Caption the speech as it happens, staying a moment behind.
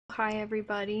Hi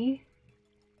everybody.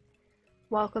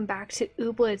 Welcome back to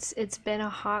Ooblets. It's been a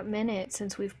hot minute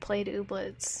since we've played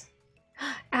Ooblets.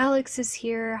 Alex is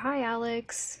here. Hi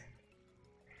Alex.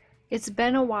 It's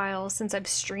been a while since I've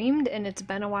streamed and it's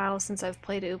been a while since I've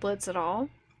played Ooblets at all.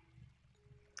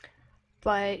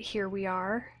 But here we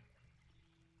are.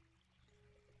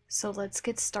 So let's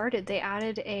get started. They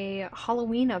added a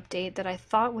Halloween update that I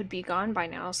thought would be gone by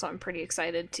now, so I'm pretty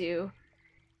excited to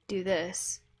do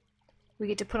this. We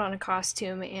get to put on a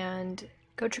costume and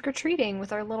go trick-or-treating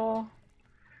with our little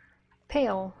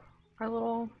pail, our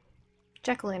little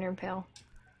jack-o'-lantern pail.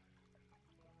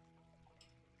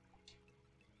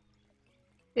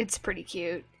 It's pretty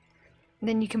cute. And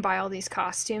then you can buy all these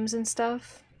costumes and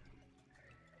stuff.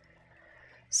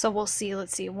 So we'll see,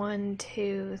 let's see, 1,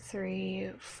 2,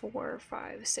 3, 4,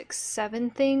 5, 6, 7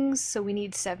 things. So we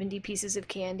need 70 pieces of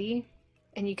candy.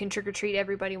 And you can trick-or-treat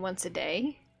everybody once a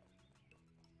day.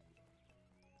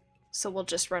 So we'll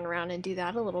just run around and do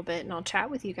that a little bit and I'll chat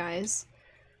with you guys.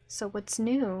 So what's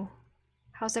new?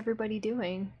 How's everybody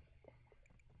doing?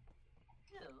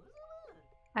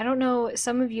 I don't know,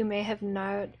 some of you may have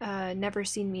not never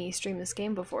seen me stream this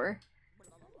game before.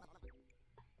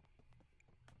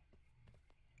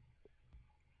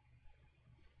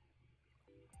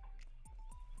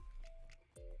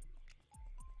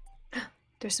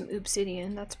 There's some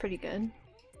obsidian, that's pretty good.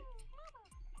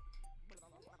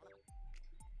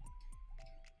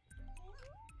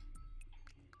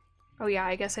 Oh yeah,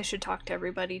 I guess I should talk to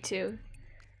everybody too.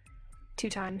 2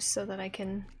 times so that I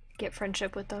can get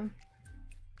friendship with them.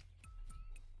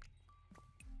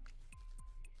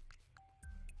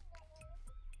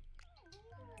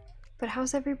 But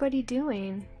how's everybody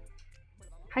doing?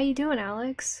 How you doing,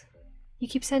 Alex? You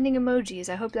keep sending emojis.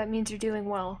 I hope that means you're doing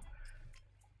well.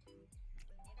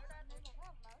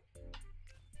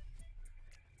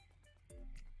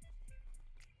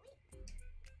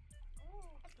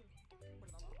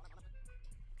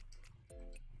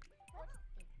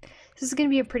 This is gonna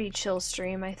be a pretty chill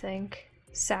stream, I think.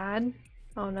 Sad?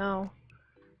 Oh no.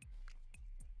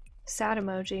 Sad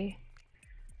emoji.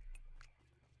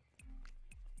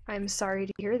 I'm sorry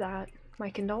to hear that. My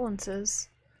condolences.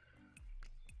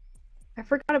 I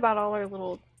forgot about all our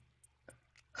little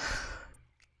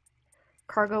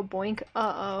cargo boink.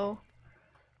 Uh-oh.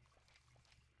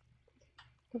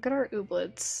 Look at our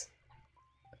ooblets.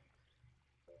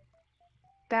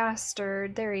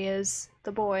 Bastard. There he is.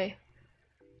 The boy.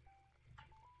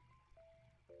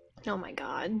 Oh my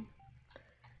god.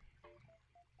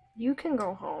 You can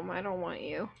go home. I don't want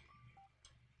you.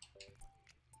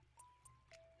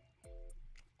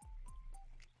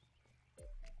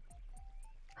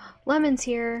 Lemon's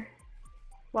here.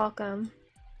 Welcome.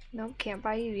 Nope, can't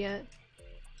buy you yet.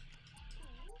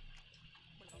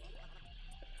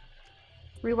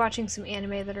 Rewatching some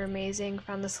anime that are amazing.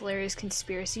 Found this hilarious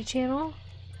conspiracy channel.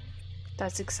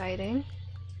 That's exciting.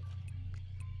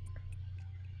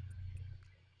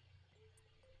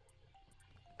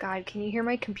 God, can you hear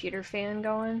my computer fan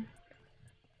going?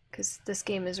 Because this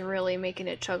game is really making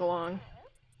it chug along.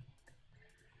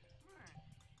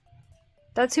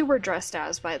 That's who we're dressed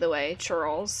as, by the way,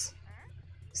 Charles.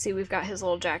 See, we've got his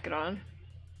little jacket on.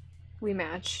 We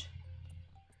match.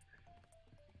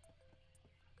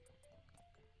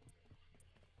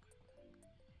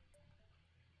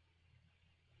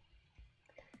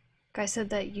 Guy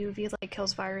said that UV light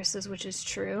kills viruses, which is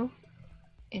true.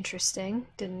 Interesting.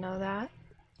 Didn't know that.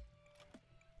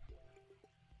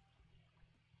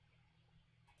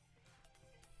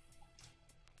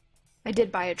 I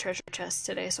did buy a treasure chest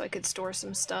today so I could store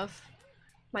some stuff.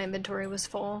 My inventory was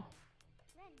full.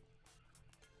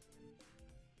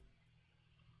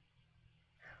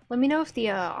 Let me know if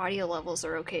the audio levels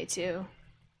are okay too.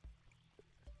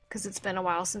 Because it's been a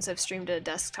while since I've streamed a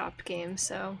desktop game,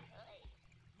 so...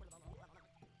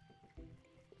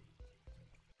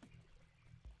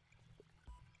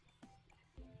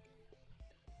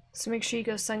 So make sure you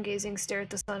go sun gazing, stare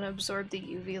at the sun, absorb the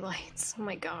UV lights. Oh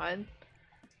my god.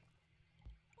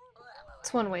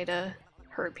 It's one way to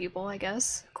hurt people, I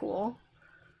guess. Cool.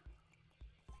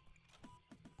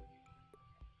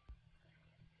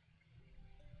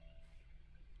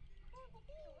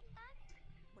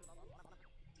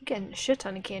 Getting a shit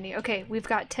ton of candy. Okay, we've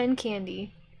got 10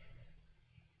 candy.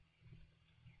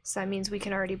 So that means we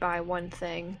can already buy 1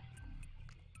 thing.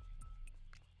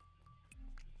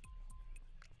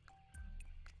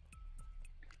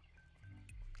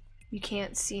 You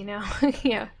can't see now?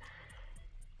 Yeah.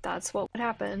 That's what would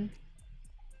happen.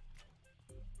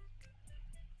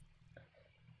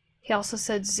 He also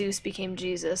said Zeus became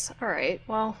Jesus. Alright,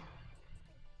 well,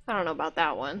 I don't know about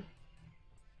that one.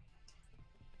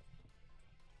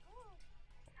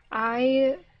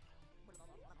 I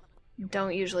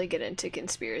don't usually get into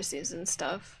conspiracies and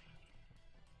stuff.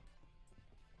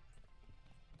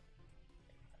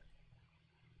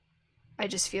 I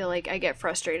just feel like I get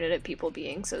frustrated at people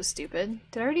being so stupid.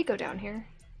 Did I already go down here?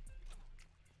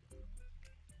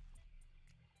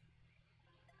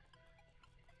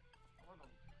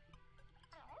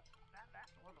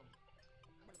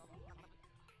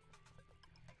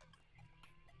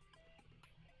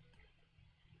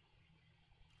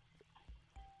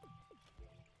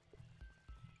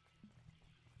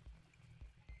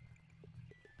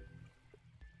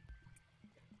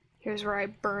 Here's where I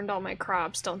burned all my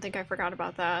crops. Don't think I forgot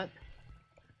about that.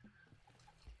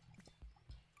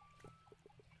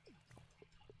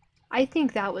 I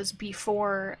think that was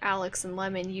before Alex and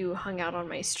Lemon, you hung out on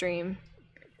my stream.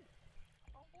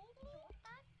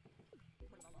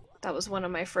 That was one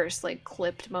of my first, like,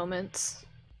 clipped moments.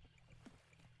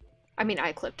 I mean,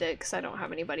 I clipped it because I don't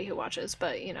have anybody who watches,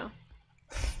 but, you know.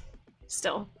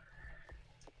 Still.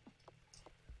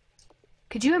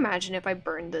 Could you imagine if I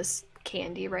burned this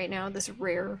candy right now, this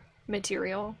rare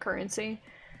material currency?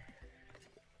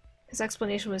 His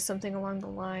explanation was something along the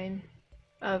line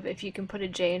of if you can put a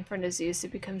J in front of Zeus,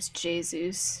 it becomes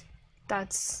Jesus.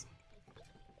 That's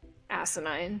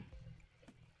asinine.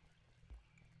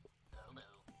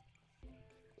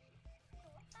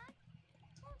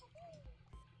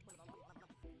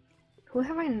 Who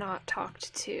have I not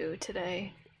talked to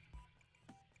today?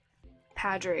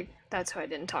 Padraig, that's who I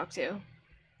didn't talk to.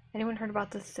 Anyone heard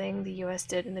about the thing the US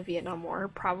did in the Vietnam War?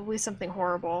 Probably something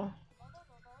horrible.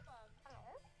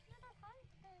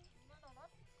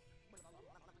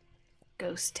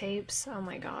 Ghost tapes? Oh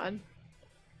my god.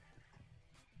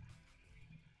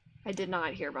 I did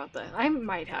not hear about that. I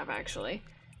might have, actually.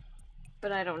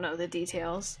 But I don't know the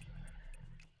details.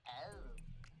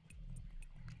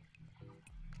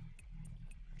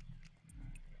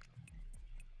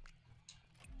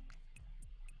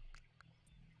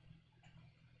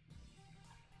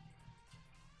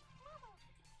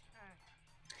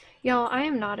 Y'all, I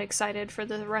am not excited for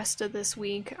the rest of this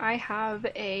week. I have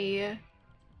a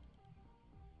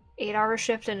 8-hour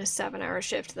shift and a 7-hour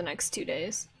shift the next 2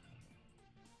 days.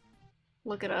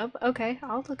 Look it up? Okay,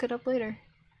 I'll look it up later.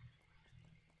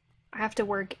 I have to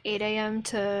work 8 a.m.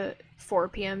 to 4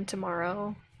 p.m.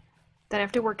 tomorrow. Then I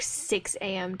have to work 6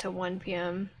 a.m. to 1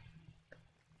 p.m.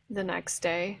 the next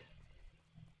day.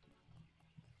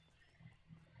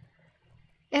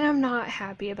 And I'm not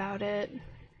happy about it.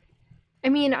 I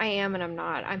mean, I am and I'm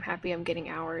not. I'm happy I'm getting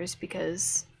hours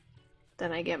because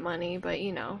then I get money, but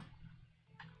you know.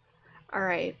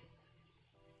 Alright.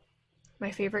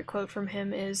 My favorite quote from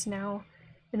him is, now,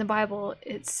 in the Bible,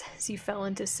 it says you fell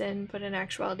into sin, but in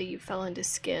actuality you fell into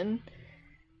skin.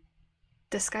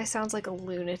 This guy sounds like a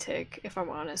lunatic, if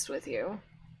I'm honest with you.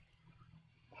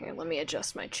 Here, let me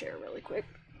adjust my chair really quick.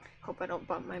 Hope I don't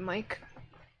bump my mic.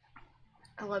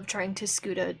 I love trying to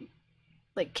scoot a,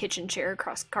 like, kitchen chair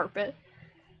across carpet.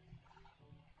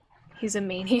 He's a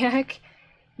maniac.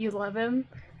 You love him.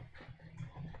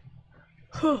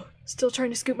 Still trying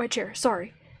to scoot my chair.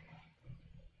 Sorry.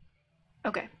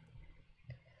 Okay.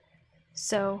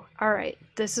 So, alright.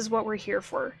 This is what we're here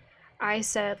for. I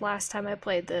said last time I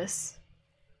played this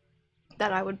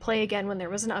that I would play again when there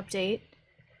was an update.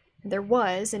 There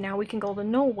was, and now we can go to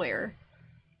nowhere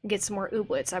and get some more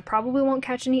Ooblets. I probably won't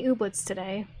catch any Ooblets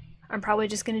today. I'm probably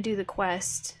just gonna do the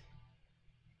quest.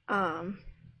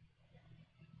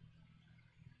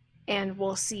 And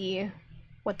we'll see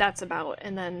what that's about,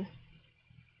 and then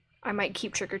I might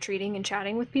keep trick-or-treating and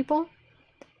chatting with people,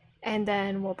 and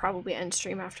then we'll probably end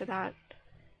stream after that,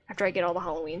 after I get all the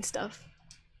Halloween stuff.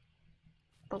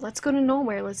 But let's go to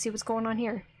nowhere, let's see what's going on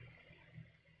here.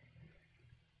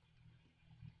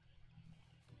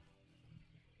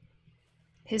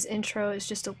 His intro is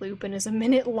just a loop and is a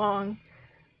minute long.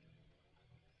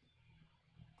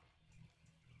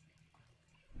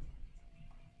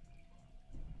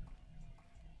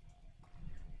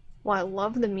 Well, I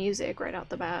love the music right out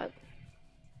the bat.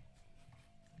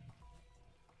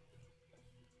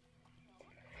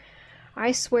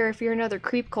 I swear if you're another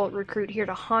creep cult recruit here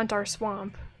to haunt our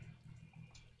swamp.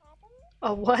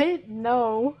 A what?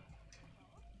 No.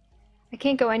 I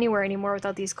can't go anywhere anymore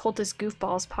without these cultist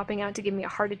goofballs popping out to give me a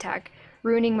heart attack,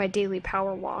 ruining my daily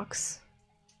power walks.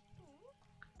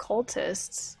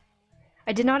 Cultists?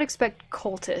 I did not expect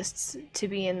cultists to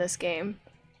be in this game.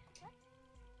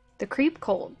 The creep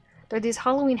cult. They're these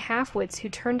Halloween halfwits who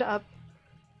turned up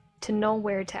to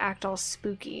nowhere to act all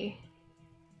spooky.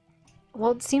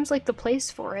 Well, it seems like the place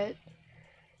for it.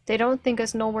 They don't think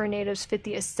us nowhere natives fit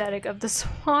the aesthetic of the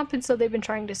swamp, and so they've been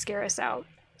trying to scare us out.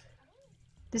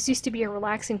 This used to be a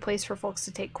relaxing place for folks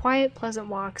to take quiet, pleasant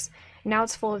walks, and now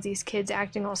it's full of these kids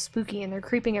acting all spooky and they're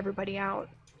creeping everybody out.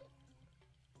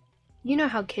 You know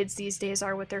how kids these days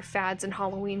are with their fads and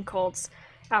Halloween cults.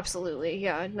 Absolutely,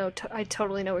 yeah, no, I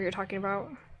totally know what you're talking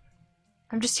about.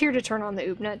 I'm just here to turn on the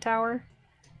Oobnet tower.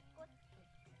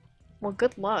 Well,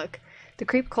 good luck. The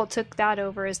creep cult took that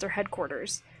over as their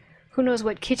headquarters. Who knows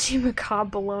what kitschy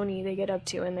macabre baloney they get up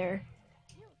to in there.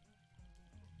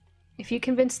 If you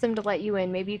convince them to let you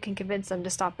in, maybe you can convince them to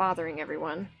stop bothering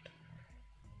everyone.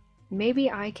 Maybe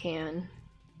I can.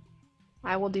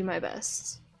 I will do my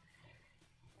best.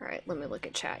 Alright, let me look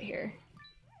at chat here.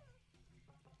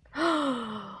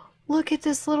 Look at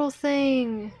this little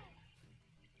thing!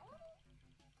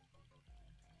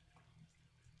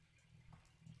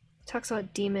 Talks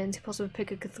about demons. He pulls up a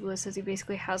pic of Cthulhu, says he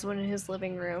basically has one in his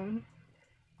living room.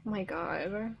 Oh my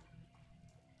god.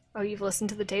 Oh, you've listened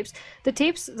to the tapes?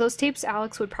 Those tapes,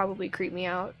 Alex, would probably creep me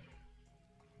out.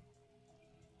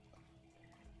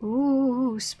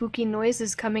 Ooh, spooky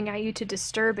noises coming at you to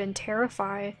disturb and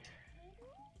terrify.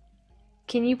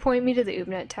 Can you point me to the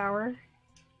Oobnet tower?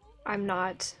 I'm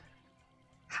not...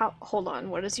 Hold on,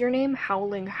 what is your name?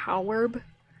 Howling Howerb?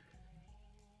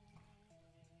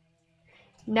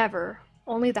 Never.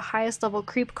 Only the highest level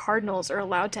creep cardinals are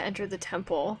allowed to enter the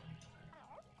temple.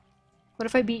 What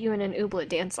if I beat you in an Ooblet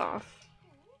dance-off?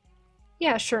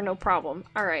 Yeah, sure, no problem.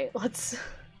 Alright, let's...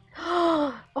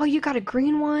 Oh, you got a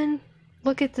green one?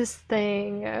 Look at this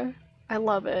thing. I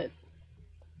love it.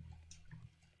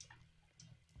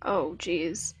 Oh,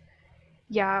 geez.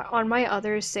 Yeah, on my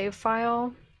other save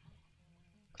file,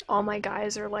 all my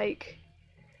guys are like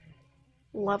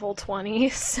level 20,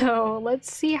 so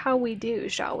let's see how we do,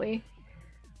 shall we?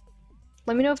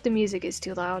 Let me know if the music is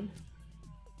too loud.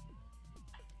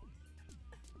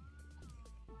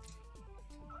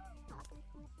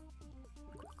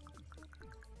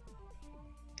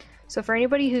 So for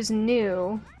anybody who's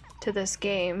new to this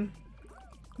game,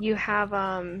 you have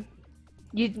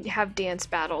dance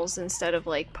battles instead of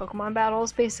like Pokemon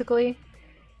battles, basically.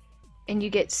 And you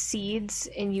get seeds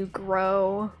and you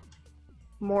grow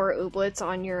more Ooblets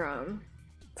on your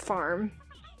farm.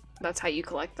 That's how you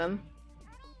collect them.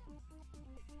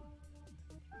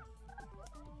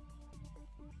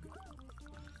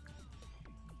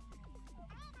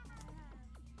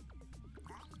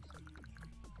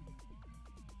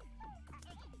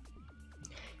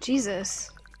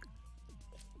 Jesus.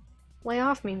 Lay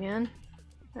off me, man.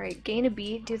 Alright, gain a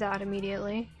beat, do that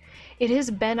immediately. It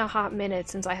has been a hot minute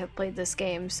since I have played this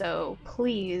game, so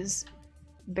please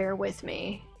bear with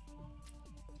me.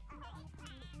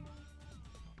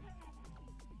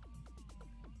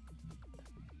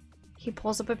 He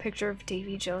pulls up a picture of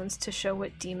Davy Jones to show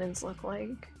what demons look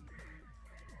like.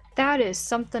 That is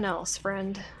something else,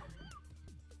 friend.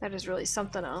 That is really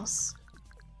something else.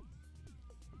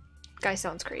 Guy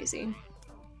sounds crazy.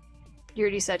 You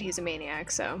already said he's a maniac,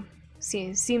 so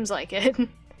seems like it.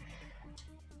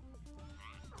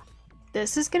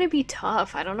 This is gonna be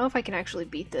tough. I don't know if I can actually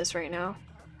beat this right now.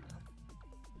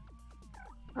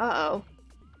 Uh-oh.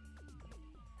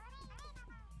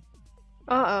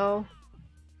 Uh-oh.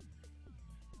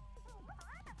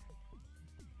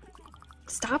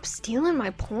 Stop stealing my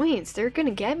points. They're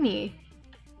gonna get me.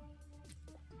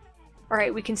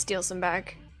 Alright, we can steal some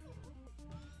back.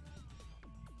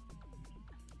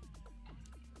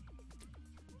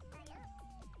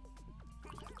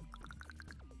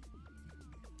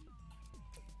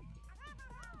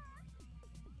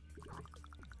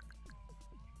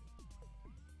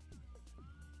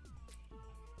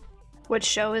 What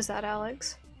show is that,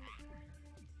 Alex?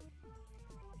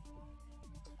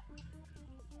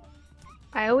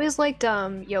 I always liked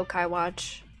Yokai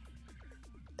Watch.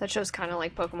 That show's kind of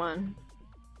like Pokemon.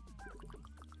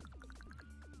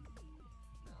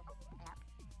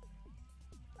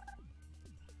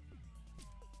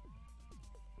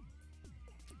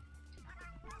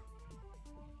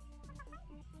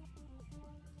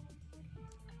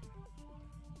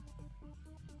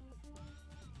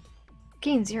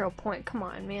 Gain 0 point. Come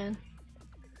on, man.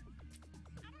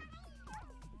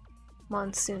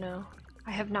 Monsuno. I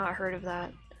have not heard of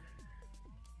that.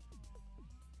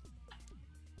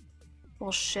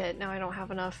 Well, shit. Now I don't have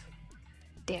enough.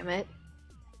 Damn it.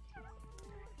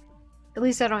 At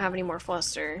least I don't have any more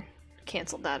Fluster.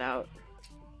 Canceled that out.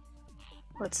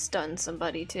 Let's stun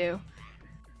somebody, too.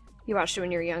 You watched it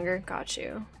when you were younger? Got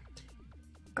you.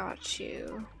 Got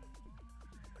you.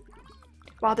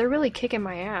 Wow, they're really kicking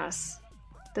my ass.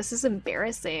 This is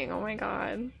embarrassing. Oh my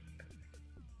god.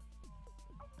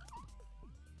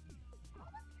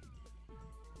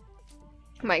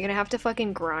 Am I gonna have to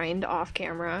fucking grind off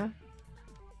camera?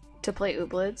 to play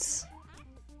Ooblets.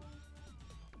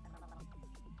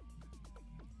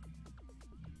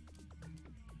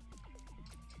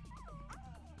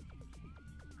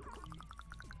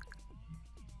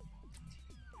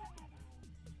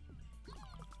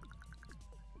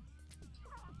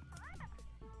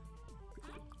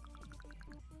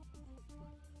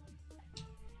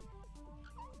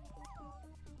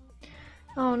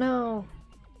 Oh no.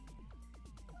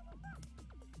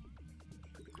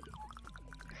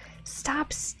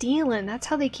 Stop stealing. That's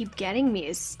how they keep getting me,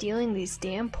 is stealing these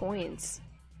damn points.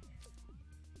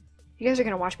 You guys are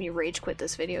gonna watch me rage quit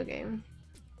this video game.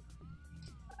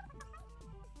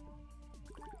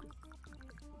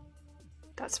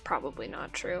 That's probably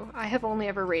not true. I have only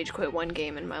ever rage quit one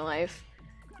game in my life,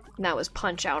 and that was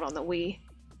Punch-Out on the Wii.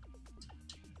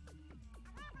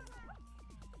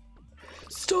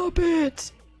 Stop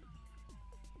it!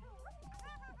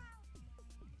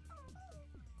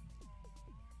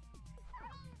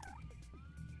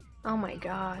 Oh my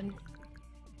god.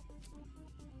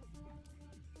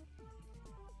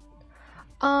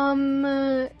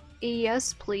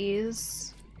 Yes,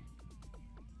 please.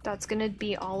 That's gonna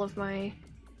be all of my...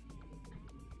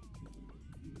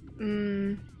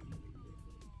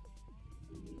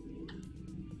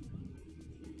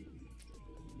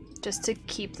 Just to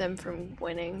keep them from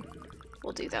winning,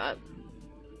 we'll do that.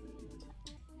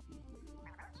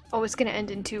 Oh, it's gonna end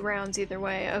in 2 rounds either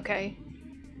way, okay.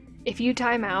 If you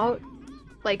time out,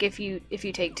 like if you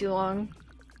take too long,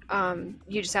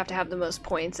 you just have to have the most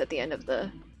points at the end of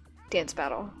the dance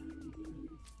battle.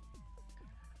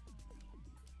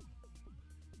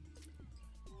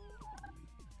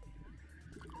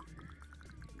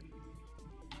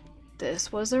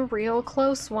 This was a real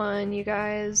close one, you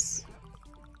guys.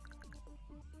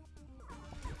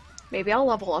 Maybe I'll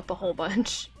level up a whole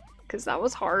bunch, because that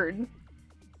was hard.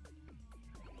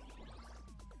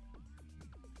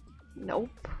 Nope.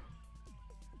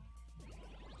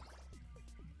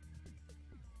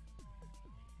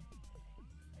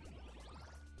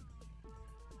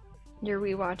 You're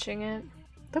rewatching it?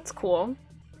 That's cool.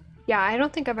 Yeah, I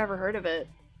don't think I've ever heard of it.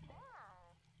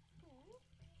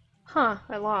 Huh,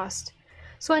 I lost.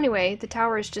 So anyway, the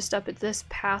tower is just up at this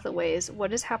path a ways.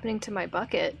 What is happening to my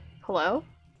bucket? Hello?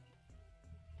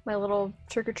 My little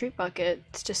trick-or-treat bucket.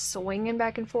 It's just swinging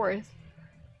back and forth.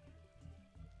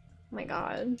 Oh my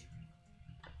god.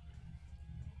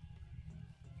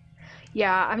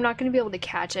 Yeah, I'm not going to be able to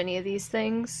catch any of these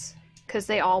things, because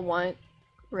they all want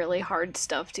really hard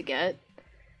stuff to get.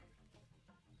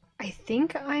 I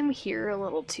think I'm here a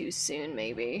little too soon,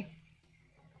 maybe.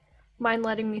 Mind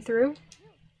letting me through?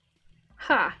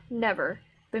 Ha, never.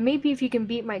 But maybe if you can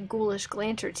beat my ghoulish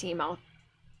Glanter team, I'll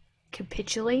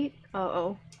capitulate?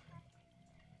 Uh-oh.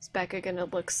 Is Becca gonna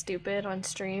look stupid on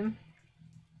stream?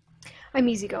 I'm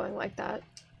easygoing like that.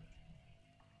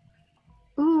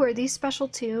 Ooh, are these special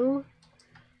too?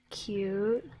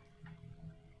 Cute.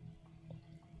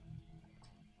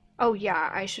 Oh yeah,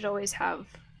 I should always have,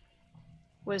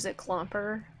 what is it,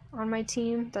 Clomper on my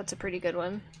team? That's a pretty good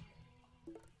one.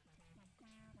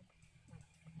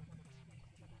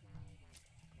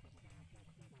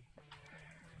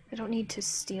 I don't need to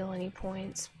steal any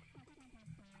points.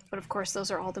 But of course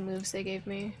those are all the moves they gave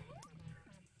me.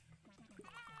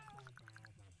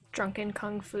 Drunken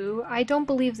Kung Fu. I don't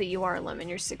believe that you are, Lemon,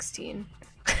 you're 16.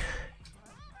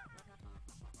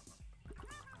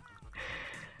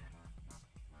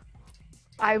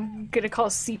 I'm gonna call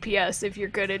CPS if you're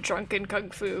good at Drunken Kung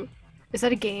Fu. Is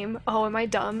that a game? Oh, am I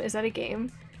dumb? Is that a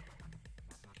game?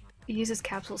 It uses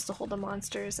capsules to hold the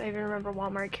monsters. I even remember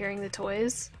Walmart carrying the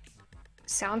toys.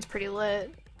 Sounds pretty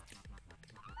lit.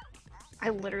 I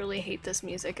literally hate this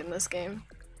music in this game.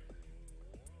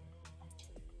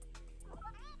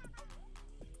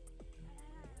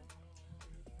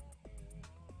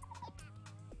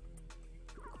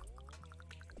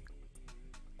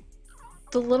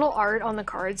 The little art on the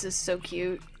cards is so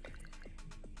cute.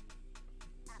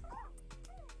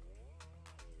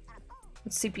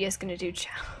 What's CPS gonna do?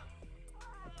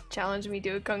 Challenge me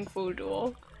to a kung fu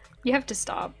duel. You have to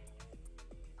stop.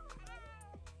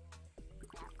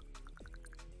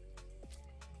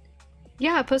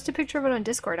 Yeah, post a picture of it on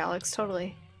Discord, Alex,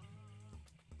 totally.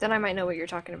 Then I might know what you're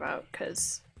talking about,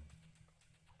 because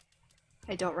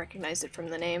I don't recognize it from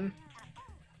the name.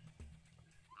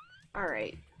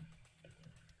 Alright.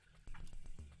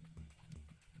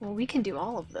 Well, we can do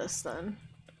all of this, then.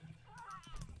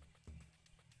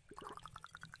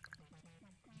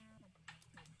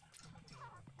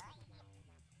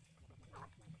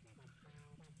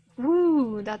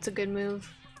 Woo, that's a good move.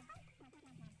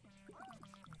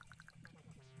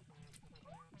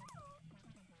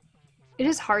 It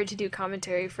is hard to do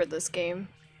commentary for this game,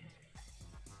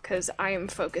 because I am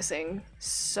focusing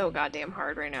so goddamn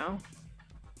hard right now.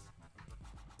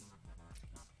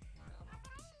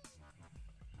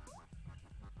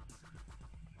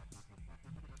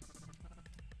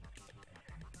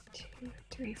 Two,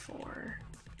 three, four.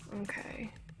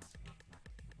 Okay.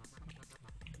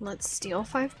 Let's steal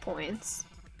 5 points.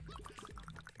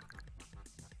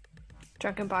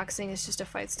 Drunken boxing is just a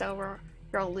fight style where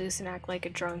you're all loose and act like a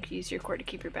drunk. Use your core to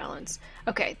keep your balance.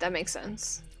 Okay, that makes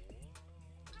sense.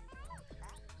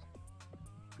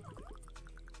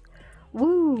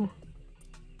 Woo!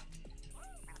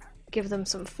 Give them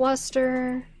some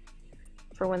fluster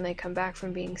for when they come back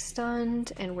from being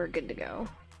stunned, and we're good to go.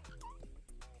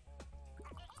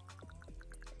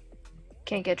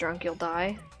 Can't get drunk, you'll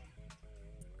die.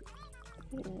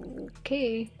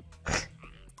 Okay.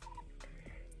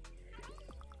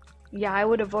 Yeah, I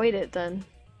would avoid it then.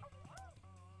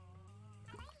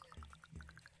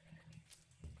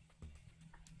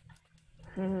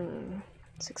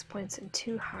 6 points and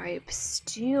 2 hype.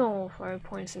 Steal 5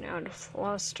 points and add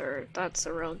fluster. That's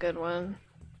a real good one.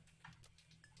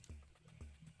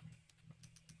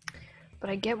 But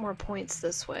I get more points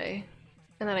this way.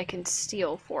 And then I can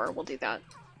steal 4. We'll do that.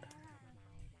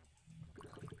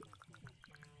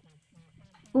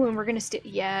 Ooh, and we're gonna steal.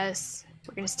 Yes!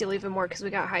 We're gonna steal even more because we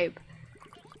got hype.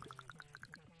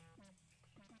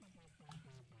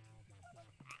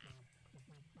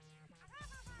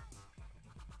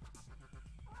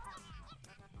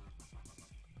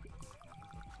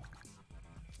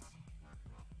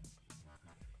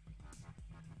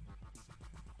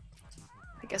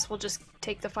 I guess we'll just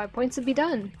take the 5 points and be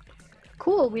done.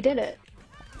 Cool, we did it.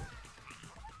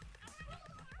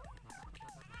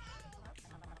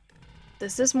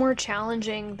 This is more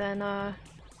challenging than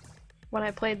when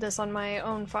I played this on my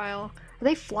own file. Are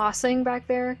they flossing back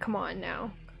there? Come on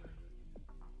now.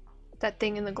 That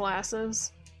thing in the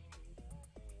glasses.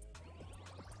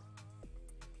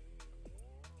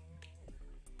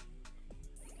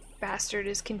 Bastard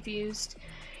is confused.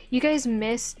 You guys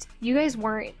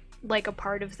weren't like a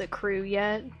part of the crew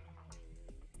yet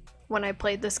when I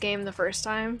played this game the first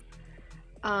time.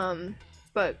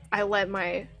 But I let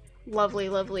my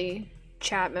lovely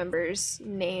chat members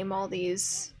name all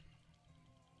these.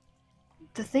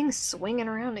 The thing's swinging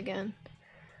around again.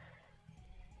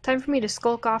 Time for me to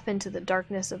skulk off into the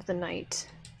darkness of the night.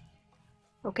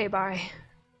 Okay, bye.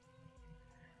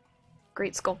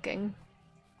 Great skulking.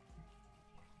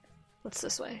 What's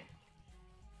this way?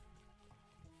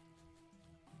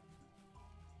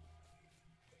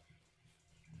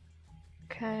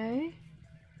 Okay.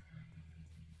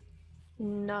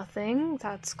 Nothing.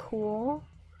 That's cool.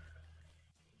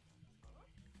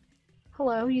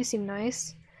 Hello, you seem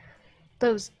nice.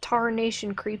 Those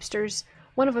tarnation creepsters.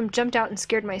 One of them jumped out and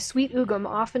scared my sweet Oogum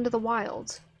off into the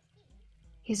wild.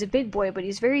 He's a big boy, but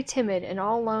he's very timid and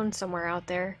all alone somewhere out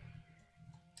there.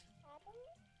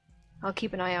 I'll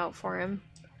keep an eye out for him.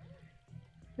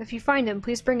 If you find him,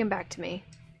 please bring him back to me.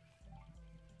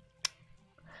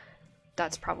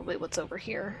 That's probably what's over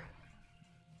here.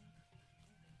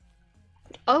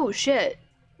 Oh shit!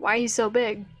 Why are you so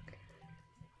big?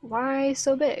 Why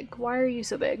so big? Why are you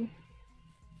so big?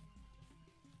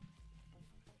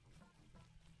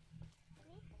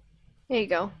 There you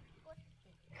go.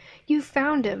 You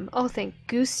found him! Oh, thank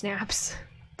goose snaps.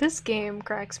 This game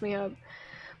cracks me up.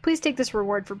 Please take this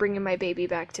reward for bringing my baby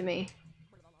back to me.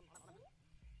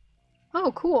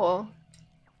 Oh, cool.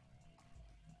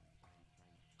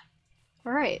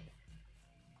 Alright.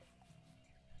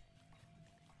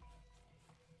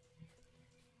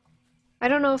 I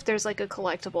don't know if there's like a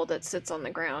collectible that sits on the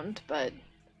ground, but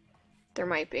there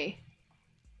might be.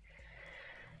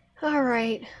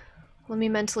 Alright. Let me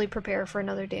mentally prepare for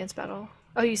another dance battle.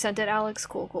 Oh, you sent it, Alex?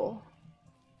 Cool, cool.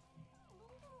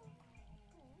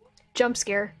 Jump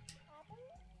scare.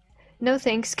 No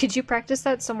thanks. Could you practice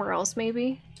that somewhere else,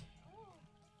 maybe?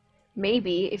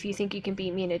 Maybe, if you think you can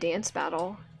beat me in a dance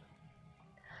battle.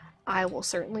 I will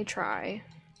certainly try.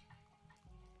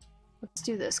 Let's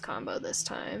do this combo this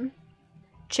time.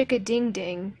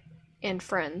 Chick-a-ding-ding and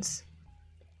friends.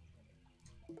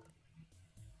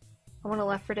 I want a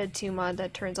Left 4 Dead 2 mod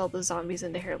that turns all the zombies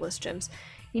into hairless gems.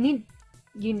 You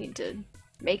need to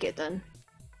make it then.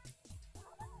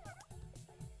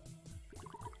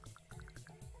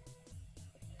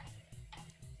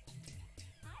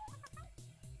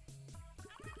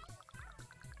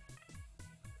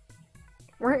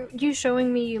 Weren't you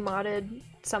showing me you modded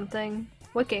something?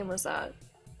 What game was that?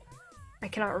 I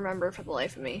cannot remember for the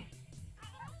life of me.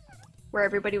 Where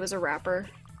everybody was a rapper.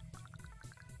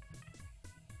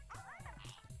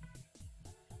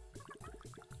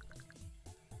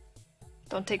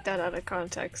 Don't take that out of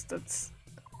context. That's...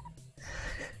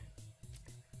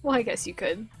 Well, I guess you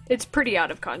could. It's pretty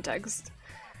out of context.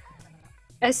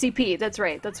 SCP, that's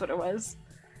right, that's what it was.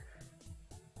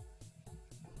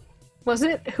 Was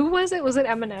it? Who was it? Was it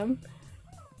Eminem?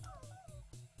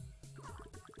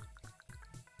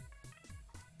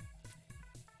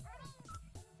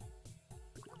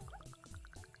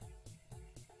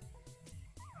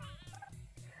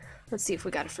 Let's see if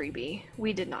we got a freebie.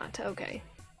 We did not. Okay.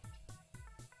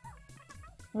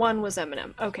 One was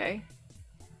Eminem. Okay.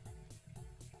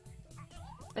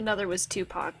 Another was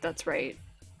Tupac. That's right.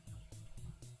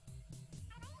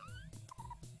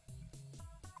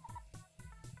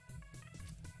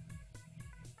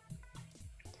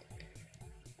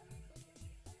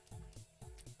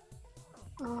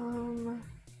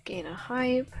 Gain a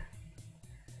hype.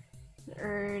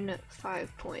 Earn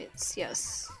 5 points.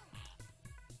 Yes.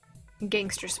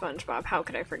 Gangster SpongeBob, how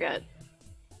could I forget?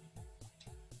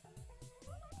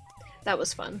 That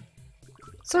was fun.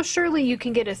 So surely you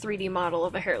can get a 3D model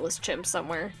of a hairless chimp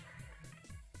somewhere.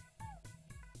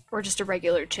 Or just a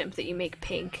regular chimp that you make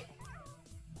pink.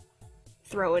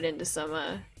 Throw it into some,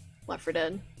 Left 4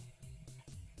 Dead.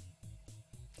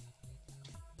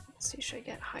 Let's see, should I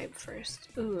get hype first?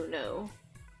 Ooh, no.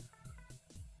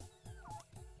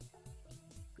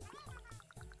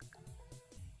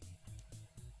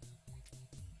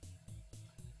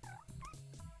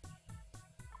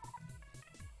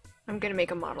 I'm gonna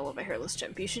make a model of a hairless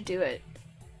chimp. You should do it.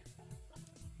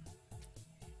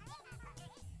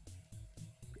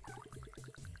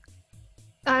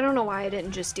 I don't know why I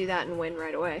didn't just do that and win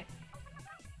right away.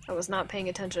 I was not paying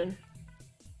attention.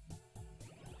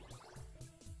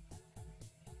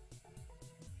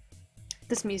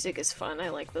 This music is fun. I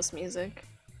like this music.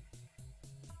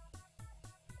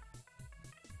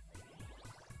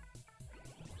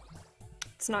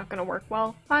 It's not gonna work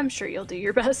well. I'm sure you'll do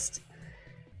your best.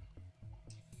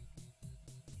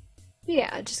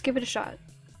 Yeah, just give it a shot.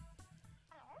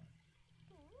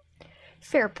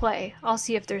 Fair play. I'll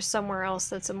see if there's somewhere else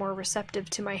that's a more receptive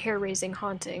to my hair-raising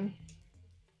haunting.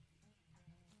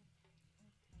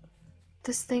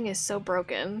 This thing is so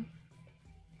broken.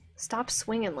 Stop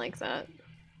swinging like that.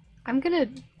 I'm gonna...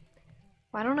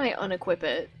 Why don't I unequip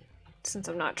it, since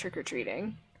I'm not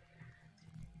trick-or-treating?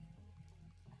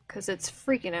 Because it's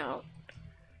freaking out.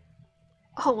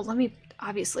 Oh, let me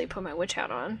obviously put my witch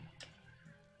hat on.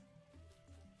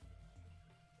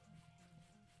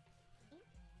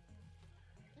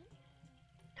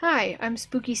 Hi, I'm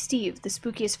Spooky Steve, the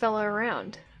spookiest fellow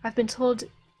around. I've been told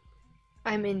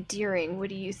I'm endearing. What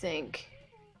do you think?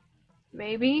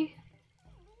 Maybe?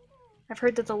 I've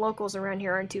heard that the locals around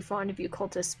here aren't too fond of you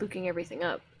cultists spooking everything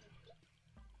up.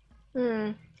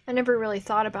 I never really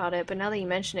thought about it, but now that you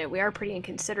mention it, we are pretty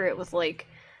inconsiderate with, like,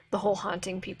 the whole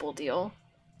haunting people deal.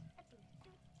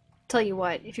 Tell you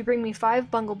what, if you bring me 5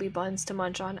 Bumblebee buns to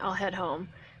munch on, I'll head home.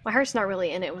 My heart's not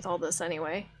really in it with all this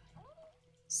anyway.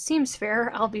 Seems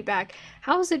fair. I'll be back.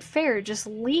 How is it fair? Just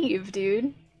leave,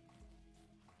 dude.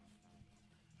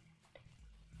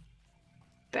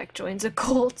 Beck joins a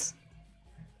cult.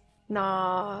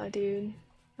 Nah, dude.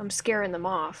 I'm scaring them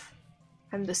off.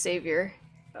 I'm the savior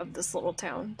of this little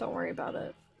town. Don't worry about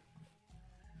it.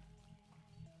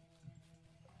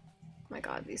 My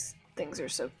god, these things are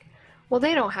so... Well,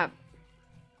 they don't have...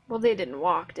 Well, they didn't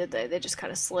walk, did they? They just kind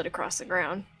of slid across the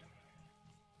ground.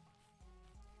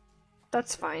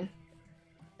 That's fine.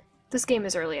 This game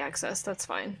is early access, that's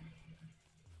fine.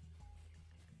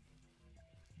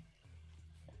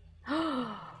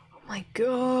 Oh my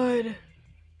god!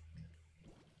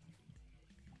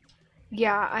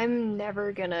 Yeah, I'm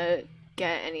never gonna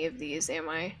get any of these, am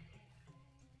I?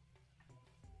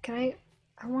 Can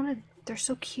I wanna... They're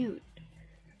so cute.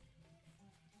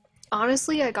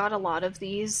 Honestly, I got a lot of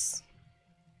these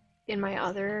in my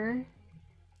other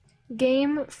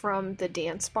game from the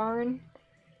Dance Barn,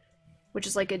 which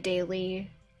is like a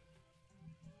daily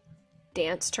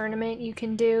dance tournament you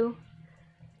can do.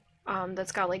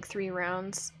 That's got like 3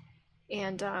 rounds,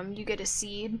 and you get a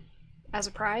seed as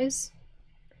a prize.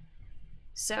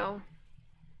 So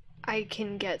I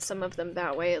can get some of them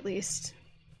that way at least.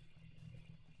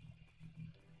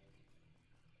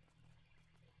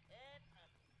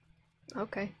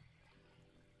 Okay.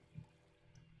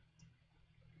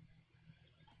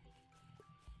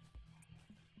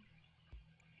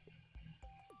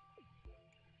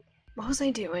 What was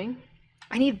I doing?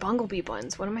 I need Bumblebee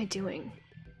buns. What am I doing?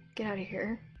 Get out of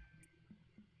here.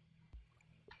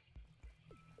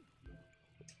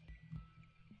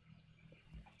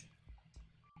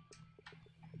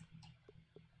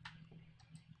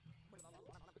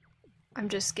 I'm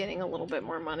just getting a little bit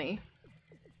more money.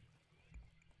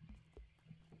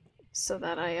 so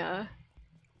that I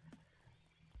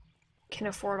can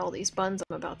afford all these buns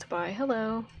I'm about to buy.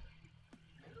 Hello.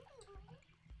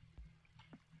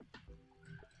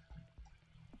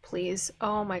 Please.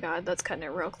 Oh my god, that's cutting it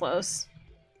real close.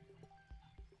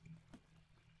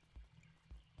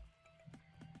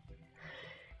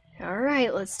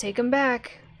 Alright, let's take him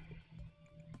back.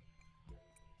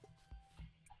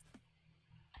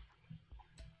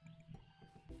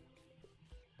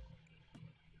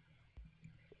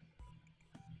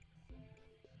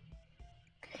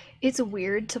 It's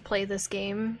weird to play this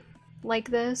game like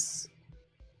this,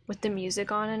 with the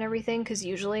music on and everything, because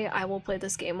usually I will play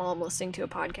this game while I'm listening to a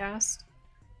podcast.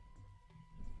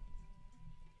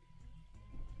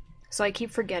 So I keep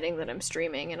forgetting that I'm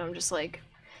streaming, and I'm just like,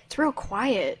 it's real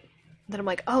quiet. Then I'm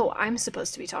like, oh, I'm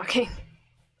supposed to be talking.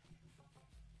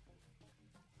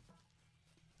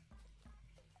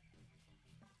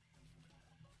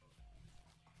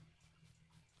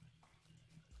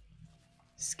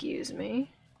 Excuse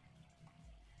me.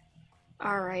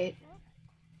 Alright.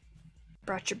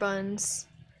 Brought your buns.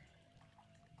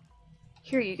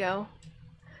 Here you go.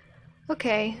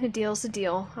 Okay, a deal's a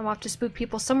deal. I'm off to spook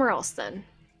people somewhere else then.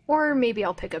 Or maybe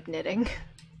I'll pick up knitting.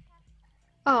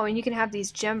 Oh, and you can have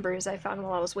these gembers I found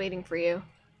while I was waiting for you.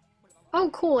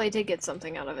 Oh, cool, I did get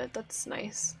something out of it. That's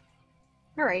nice.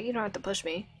 Alright, you don't have to push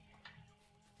me.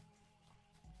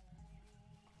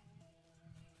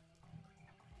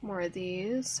 More of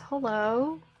these.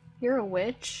 Hello. You're a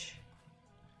witch.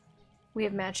 We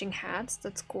have matching hats.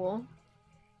 That's cool.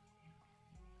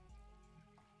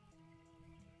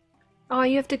 Oh,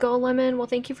 you have to go, Lemon? Well,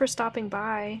 thank you for stopping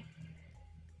by.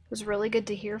 It was really good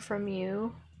to hear from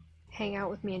you. Hang out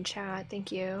with me in chat.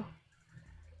 Thank you.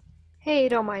 Hey,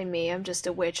 don't mind me. I'm just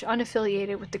a witch,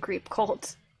 unaffiliated with the creep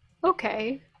cult.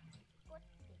 Okay.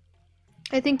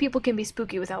 I think people can be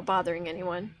spooky without bothering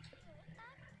anyone.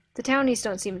 The townies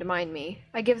don't seem to mind me.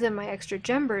 I give them my extra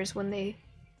gembers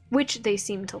which they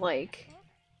seem to like.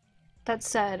 That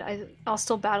said, I'll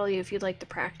still battle you if you'd like to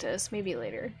practice, maybe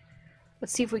later.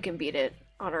 Let's see if we can beat it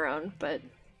on our own, but...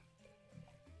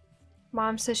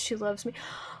 Mom says she loves me.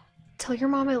 Tell your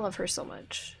mom I love her so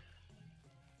much.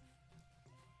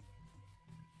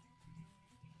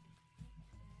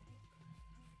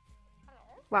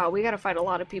 Wow, we gotta fight a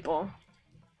lot of people.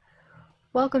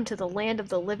 Welcome to the land of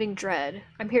the living dread.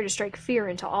 I'm here to strike fear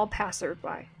into all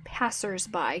passers-by,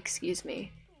 excuse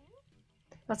me.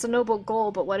 That's a noble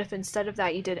goal, but what if instead of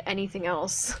that you did anything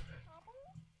else?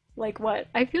 Like what?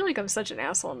 I feel like I'm such an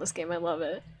asshole in this game, I love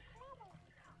it.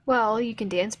 Well, you can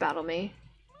dance battle me.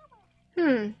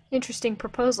 Interesting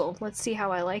proposal. Let's see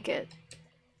how I like it.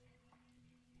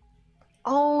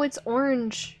 Oh, it's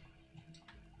orange.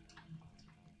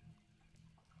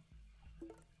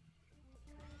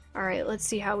 Alright, let's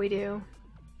see how we do.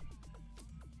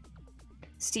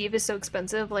 Steve is so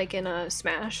expensive, like in a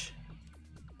Smash.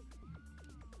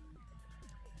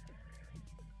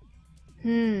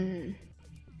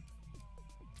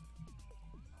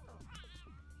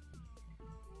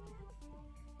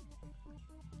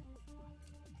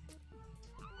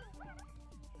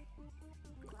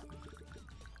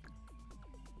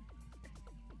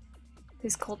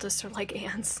 These cultists are like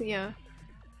ants, yeah.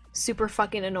 Super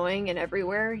fucking annoying and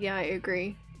everywhere. Yeah, I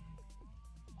agree.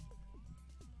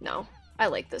 No, I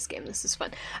like this game. This is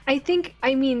fun. I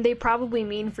mean, they probably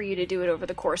mean for you to do it over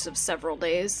the course of several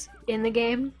days in the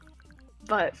game.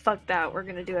 But fuck that, we're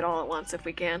gonna do it all at once if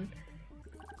we can.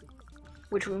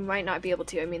 Which we might not be able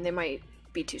to. I mean, they might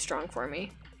be too strong for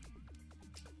me.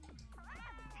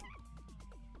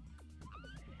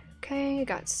 Okay, I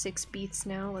got 6 beats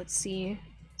now. Let's see.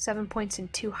 7 points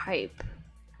and 2 hype.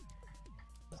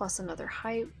 Plus another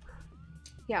hype.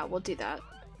 Yeah, we'll do that.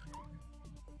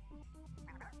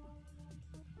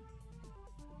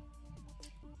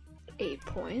 Eight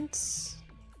points.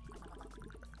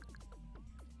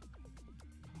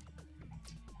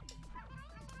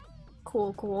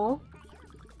 Cool, cool.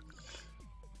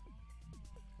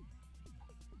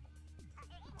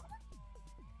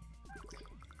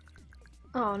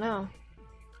 Oh no.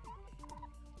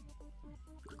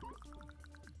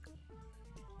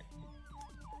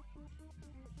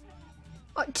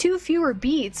 2 fewer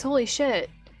beats, holy shit.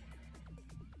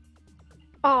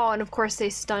 Oh, and of course they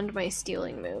stunned my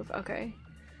stealing move, okay.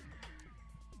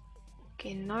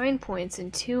 Okay, 9 points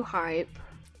and 2 hype.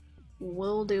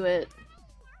 We'll do it.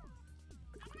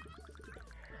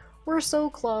 We're so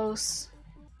close.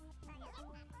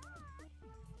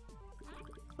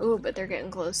 Ooh, but they're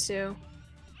getting close too.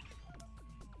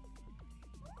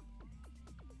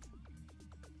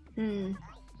 I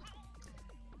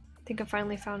think I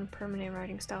finally found a permanent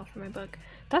writing style for my book.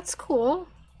 That's cool.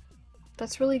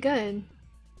 That's really good.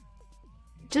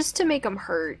 Just to make them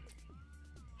hurt.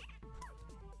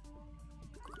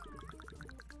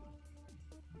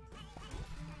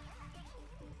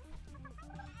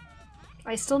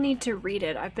 I still need to read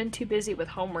it. I've been too busy with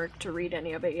homework to read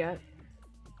any of it yet.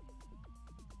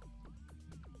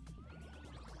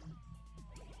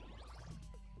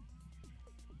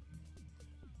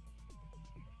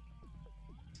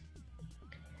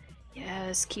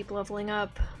 Yes, keep leveling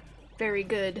up. Very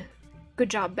good. Good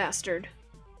job, Bastard.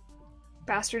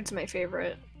 Bastard's my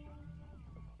favorite.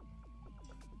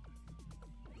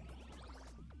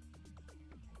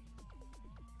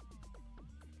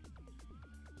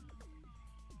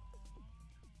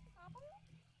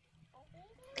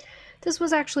 This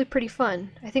was actually pretty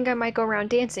fun. I think I might go around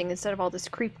dancing instead of all this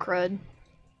creep crud.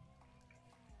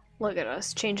 Look at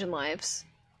us, changing lives.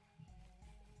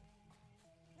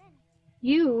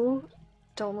 You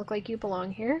don't look like you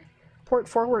belong here. Port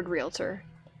Forward Realtor.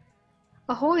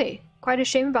 Ahoy! Quite a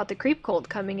shame about the creep cult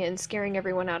coming in, scaring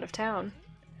everyone out of town.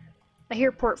 I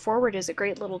hear Port Forward is a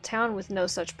great little town with no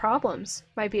such problems.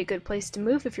 Might be a good place to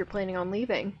move if you're planning on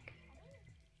leaving.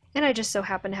 And I just so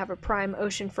happen to have a prime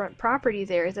oceanfront property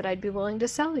there that I'd be willing to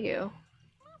sell you.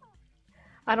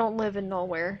 I don't live in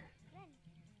nowhere.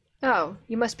 Oh,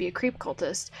 you must be a creep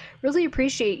cultist. Really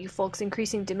appreciate you folks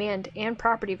increasing demand and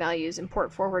property values in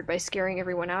Port Forward by scaring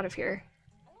everyone out of here.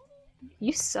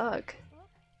 You suck.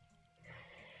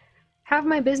 Have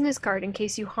my business card in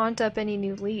case you haunt up any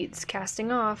new leads.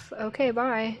 Casting off. Okay,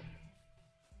 bye.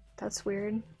 That's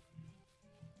weird.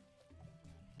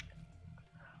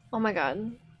 Oh my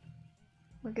god.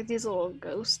 Look at these little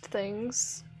ghost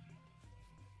things.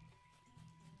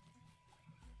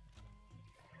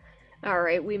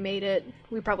 Alright, we made it.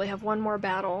 We probably have one more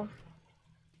battle.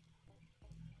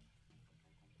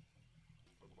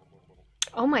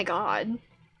 Oh my god.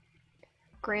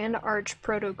 Grand Arch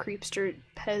Proto-Creepster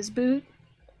Pez Boot?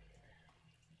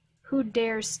 Who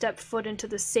dares step foot into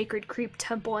the sacred creep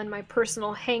temple in my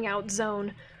personal hangout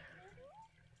zone?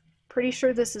 Pretty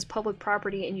sure this is public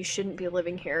property and you shouldn't be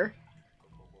living here.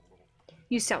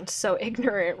 You sound so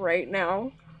ignorant right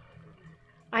now.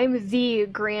 I'm the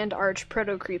Grand Arch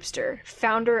Proto-Creepster,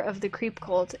 founder of the creep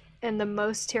cult, and the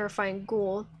most terrifying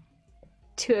ghoul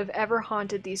to have ever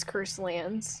haunted these cursed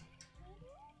lands.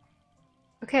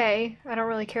 Okay, I don't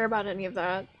really care about any of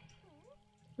that.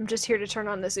 I'm just here to turn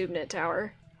on this Ooblet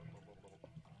tower.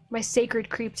 My sacred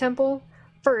creep temple?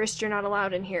 First, you're not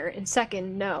allowed in here, and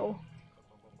second, no.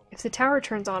 If the tower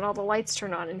turns on, all the lights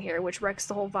turn on in here, which wrecks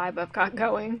the whole vibe I've got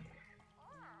going.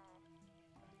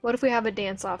 What if we have a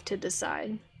dance-off to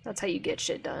decide? That's how you get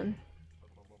shit done.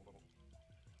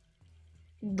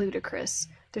 Ludicrous.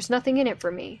 There's nothing in it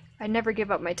for me. I'd never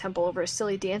give up my temple over a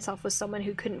silly dance-off with someone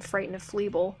who couldn't frighten a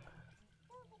fleeble.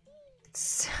 It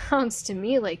sounds to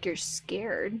me like you're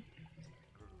scared.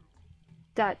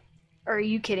 Are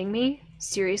you kidding me?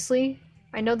 Seriously?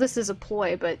 I know this is a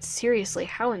ploy, but seriously,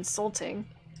 how insulting.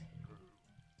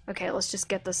 Okay, let's just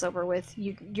get this over with.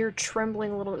 Your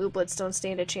trembling little ooblets don't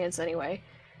stand a chance anyway.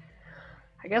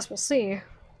 I guess we'll see.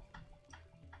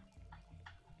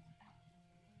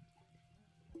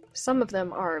 Some of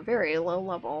them are very low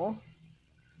level.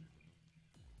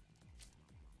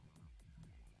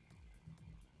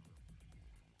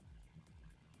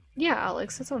 Yeah,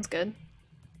 Alex, that sounds good.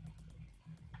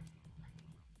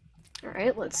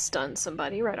 Alright, let's stun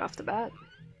somebody right off the bat.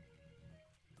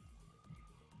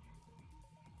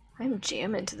 I'm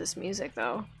jamming to this music,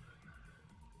 though.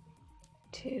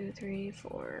 2, 3,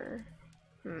 4...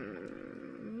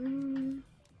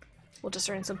 We'll just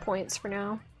earn some points for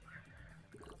now.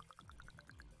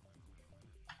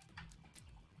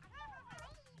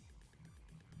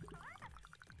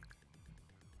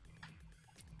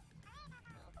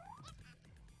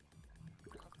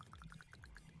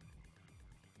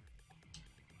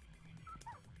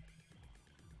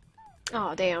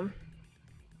 Oh, damn.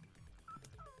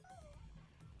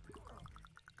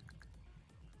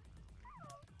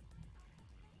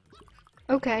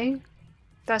 Okay.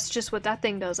 That's just what that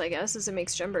thing does, I guess, is it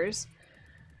makes jumpers.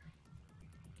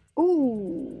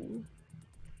 Ooh.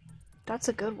 That's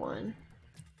a good one.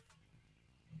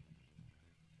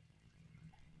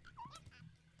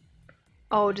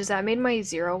 Oh, does that mean my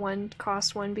 0-1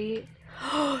 cost 1 beat?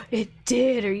 It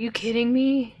did! Are you kidding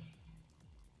me?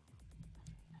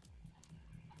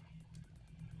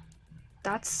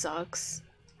 That sucks.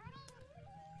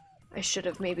 I should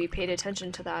have maybe paid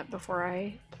attention to that before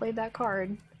I played that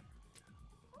card.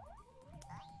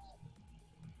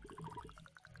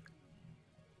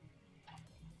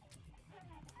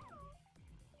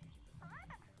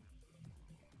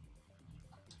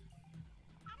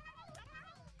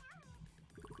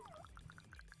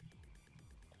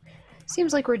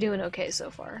 Seems like we're doing okay so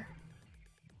far.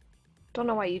 Don't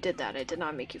know why you did that. It did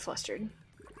not make you flustered.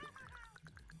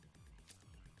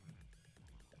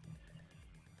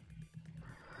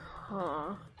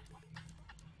 Huh.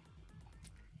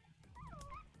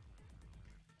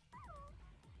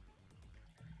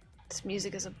 This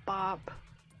music is a bop.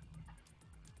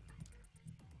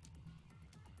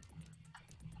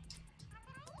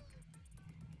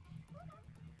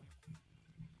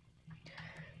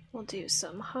 We'll do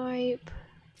some hype.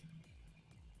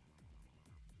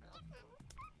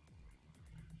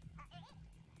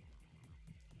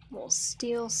 We'll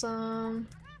steal some.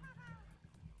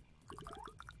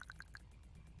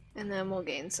 And then we'll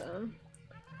gain some.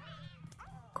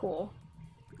 Cool.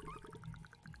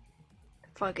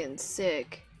 Fucking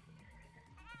sick.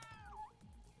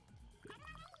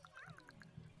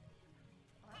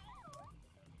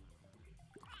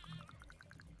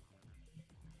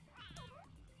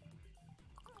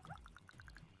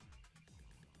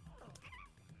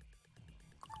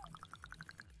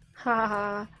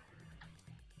 Haha.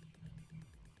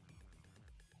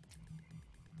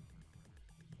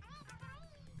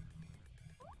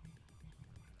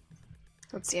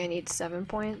 Let's see, I need 7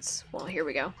 points. Well, here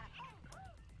we go.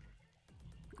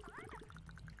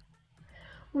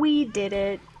 We did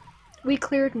it. We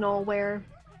cleared Nowhere.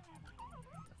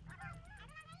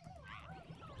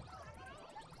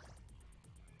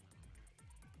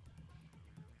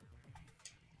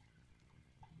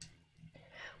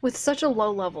 With such a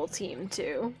low-level team,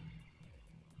 too.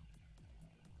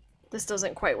 This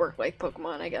doesn't quite work like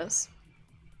Pokemon, I guess.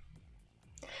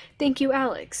 Thank you,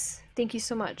 Alex. Thank you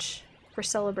so much for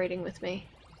celebrating with me.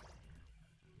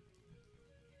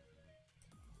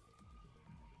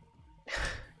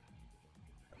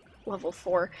 Level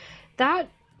 4. That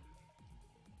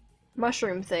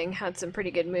mushroom thing had some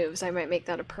pretty good moves. I might make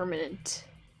that a permanent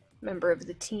member of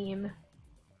the team.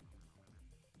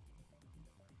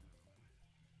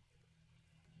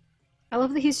 I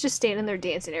love that he's just standing there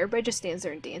dancing. Everybody just stands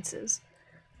there and dances.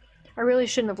 I really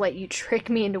shouldn't have let you trick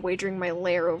me into wagering my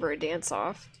lair over a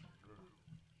dance-off.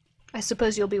 I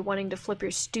suppose you'll be wanting to flip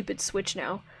your stupid switch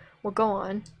now. Well, go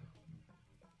on.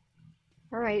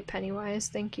 Alright, Pennywise,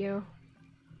 thank you.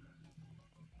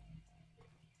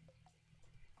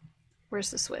 Where's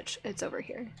the switch? It's over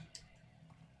here.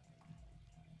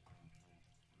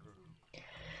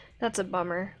 That's a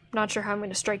bummer. Not sure how I'm going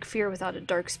to strike fear without a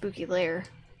dark, spooky lair.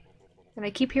 And I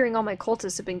keep hearing all my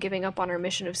cultists have been giving up on our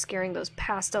mission of scaring those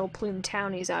pastel-plumed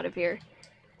townies out of here.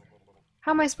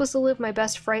 How am I supposed to live my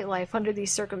best fright life under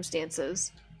these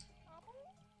circumstances?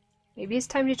 Maybe it's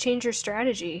time to change your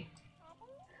strategy.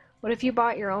 What if you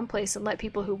bought your own place and let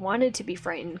people who wanted to be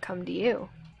frightened come to you?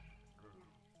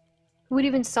 Who would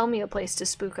even sell me a place to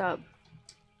spook up?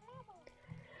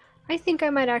 I think I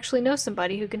might actually know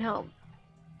somebody who can help.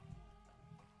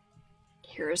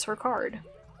 Here is her card.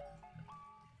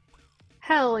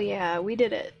 Hell yeah, we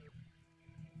did it.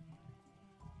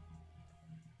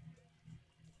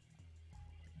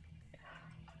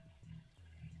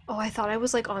 Oh, I thought I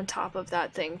was like on top of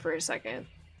that thing for a second.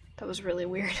 That was really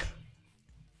weird.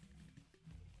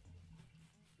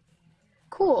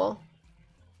 Cool.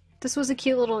 This was a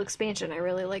cute little expansion. I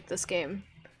really like this game.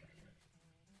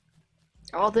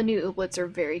 All the new Ooblets are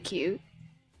very cute.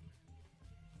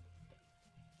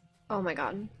 Oh my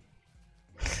god.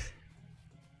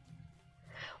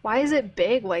 Why is it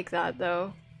big like that,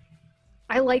 though?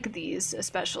 I like these,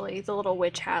 especially. The little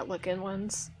witch hat looking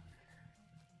ones.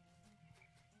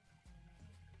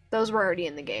 Those were already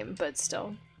in the game, but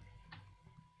still.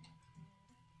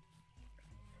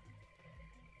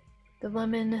 The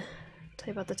lemon... Tell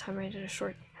you about the time I did a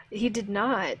short... He did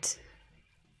not.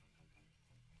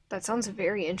 That sounds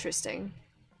very interesting.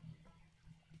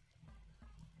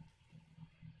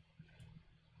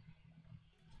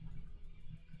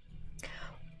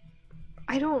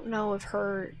 I don't know if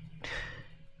her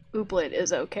Ooblet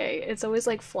is okay. It's always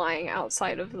like flying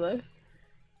outside of the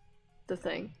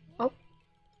thing. Oh.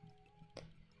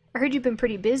 I heard you've been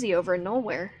pretty busy over in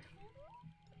Nowhere.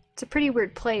 It's a pretty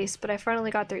weird place, but I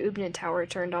finally got their Ooblet tower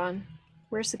turned on.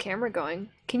 Where's the camera going?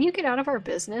 Can you get out of our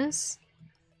business?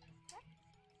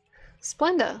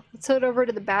 Splenda, let's head over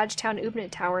to the Badgetown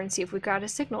Ooblet Tower and see if we've got a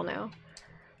signal now.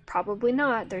 Probably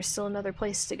not. There's still another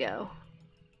place to go.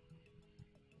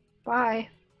 Bye.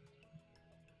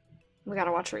 We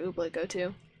gotta watch our Ooblet go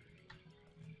too.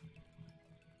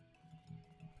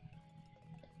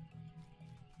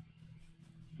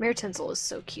 Mare Tinsel is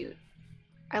so cute.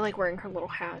 I like wearing her little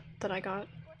hat that I got.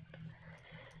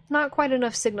 Not quite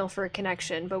enough signal for a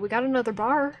connection, but we got another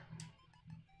bar.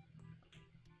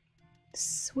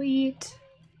 Sweet.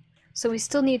 So we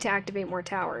still need to activate more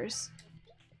towers.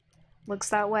 Looks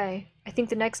that way. I think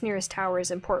the next nearest tower is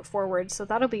in Port Forward, so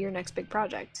that'll be your next big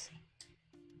project.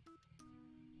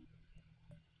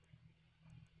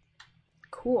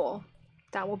 Cool.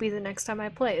 That will be the next time I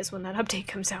play, is when that update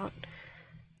comes out.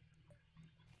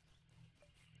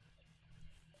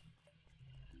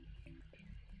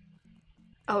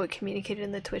 Oh, it communicated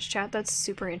in the Twitch chat? That's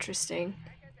super interesting.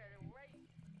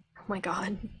 Oh my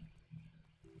god.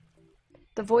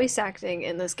 The voice acting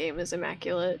in this game is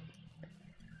immaculate.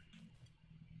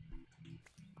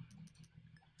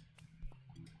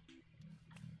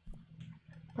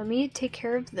 Let me take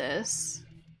care of this.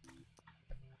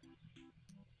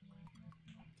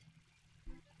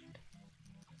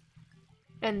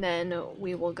 And then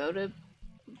we will go to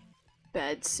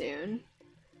bed soon.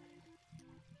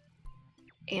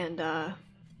 And,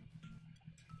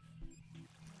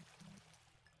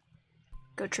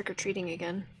 go trick-or-treating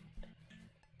again.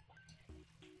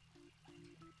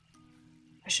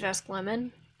 I should ask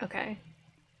Lemon? Okay.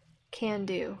 Can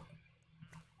do.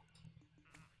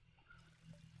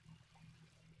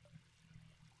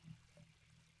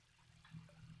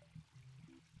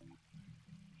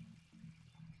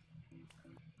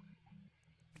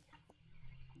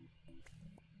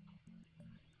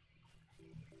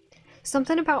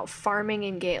 Something about farming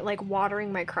and like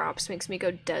watering my crops makes me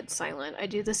go dead silent. I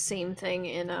do the same thing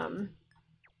in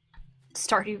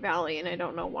Stardew Valley, and I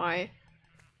don't know why.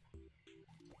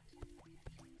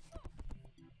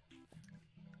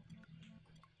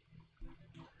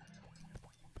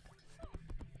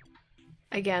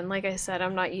 Again, like I said,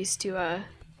 I'm not used to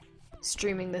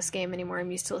streaming this game anymore.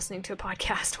 I'm used to listening to a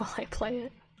podcast while I play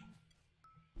it.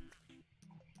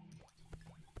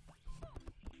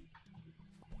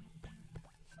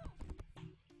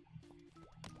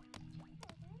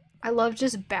 I love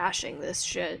just bashing this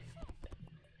shit.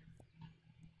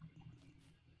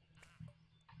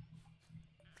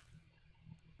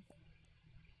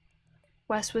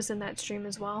 Wes was in that stream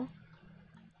as well.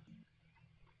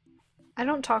 I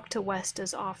don't talk to West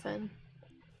as often,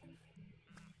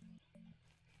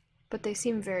 but they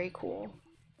seem very cool.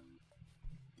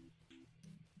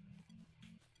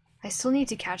 I still need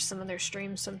to catch some of their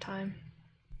streams sometime.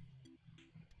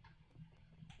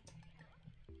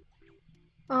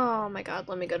 Oh my god,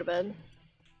 let me go to bed.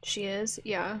 She is?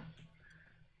 Yeah.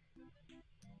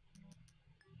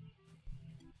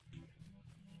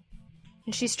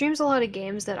 And she streams a lot of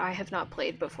games that I have not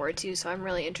played before too, so I'm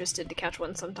really interested to catch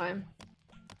one sometime.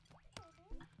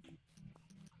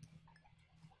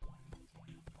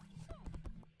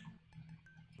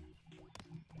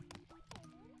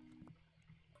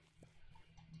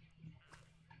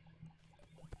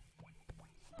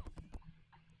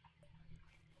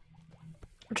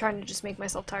 I'm trying to just make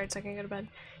myself tired so I can go to bed.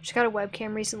 She got a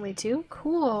webcam recently too?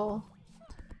 Cool.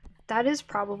 That is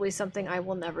probably something I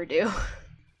will never do.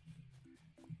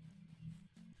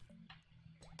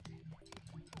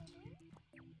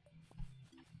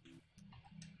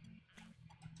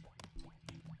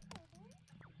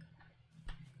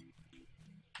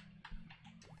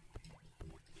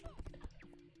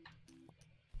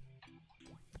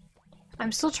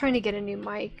 I'm still trying to get a new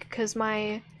mic because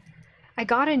I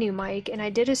got a new mic and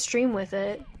I did a stream with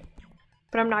it,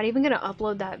 but I'm not even gonna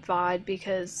upload that VOD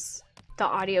because the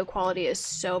audio quality is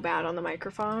so bad on the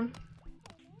microphone.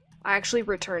 I actually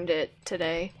returned it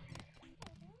today,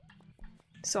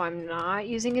 so I'm not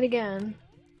using it again.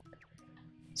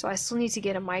 So I still need to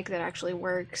get a mic that actually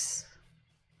works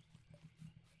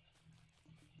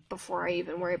before I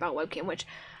even worry about webcam, which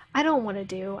I don't want to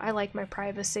do. I like my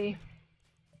privacy.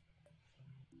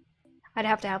 I'd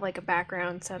have to have like a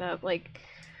background set up, like,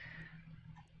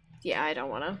 yeah, I don't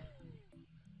want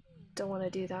to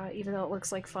do that, even though it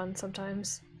looks like fun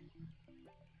sometimes.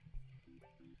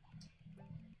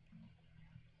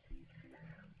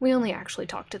 We only actually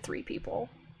talked to 3 people.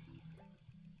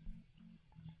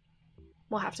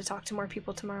 We'll have to talk to more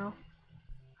people tomorrow.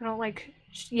 I don't like,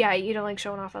 yeah, you don't like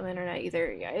showing off on the internet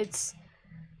either. Yeah, it's,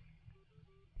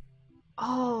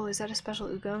 oh, is that a special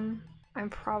Ugum? I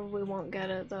probably won't get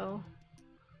it though.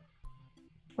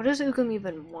 What does Ugum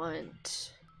even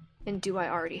want? And do I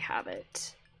already have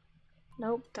it?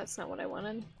 Nope, that's not what I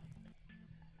wanted.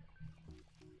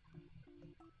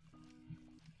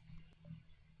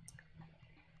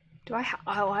 Do I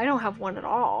oh, I don't have one at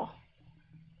all.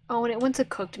 Oh, and it wants a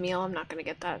cooked meal. I'm not gonna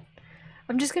get that.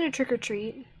 I'm just gonna trick or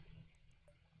treat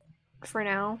for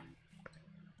now.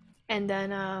 And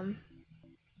then,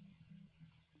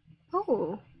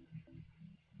 oh.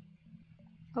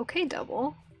 Okay,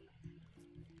 double.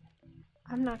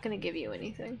 I'm not gonna give you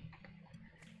anything.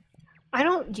 I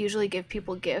don't usually give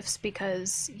people gifts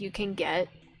because you can get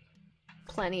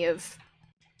plenty of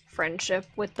friendship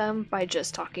with them by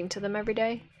just talking to them every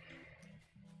day.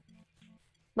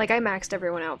 Like, I maxed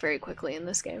everyone out very quickly in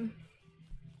this game.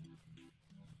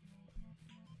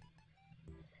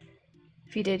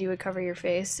 If you did, you would cover your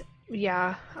face.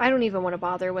 Yeah, I don't even want to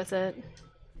bother with it.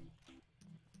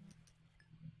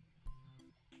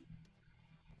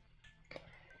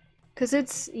 Because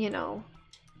it's, you know,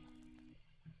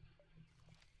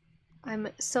 I'm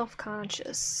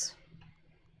self-conscious.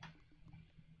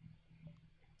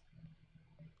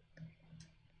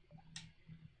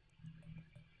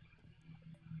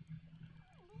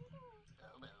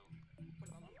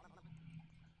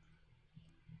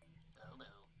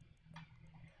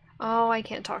 Oh, I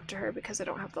can't talk to her because I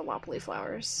don't have the Lopley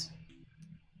flowers.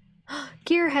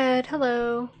 Gearhead,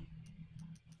 hello.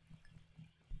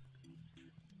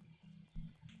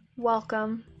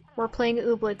 Welcome. We're playing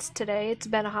Ooblets today. It's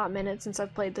been a hot minute since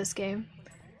I've played this game.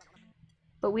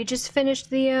 But we just finished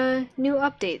the new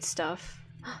update stuff.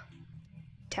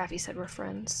 Taffy said we're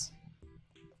friends.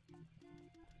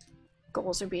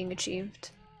 Goals are being achieved.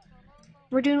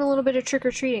 We're doing a little bit of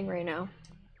trick-or-treating right now.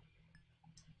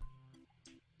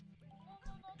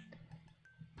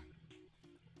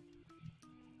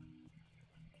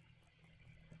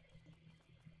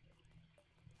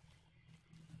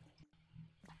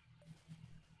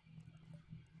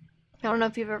 I don't know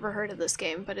if you've ever heard of this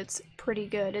game, but it's pretty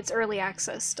good. It's early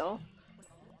access still.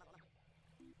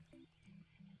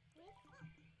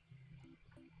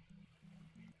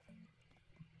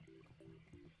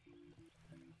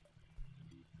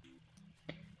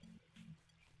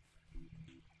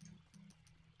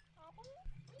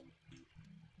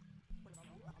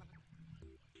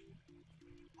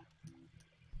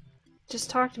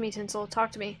 Just talk to me, Tinsel.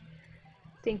 Talk to me.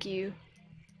 Thank you.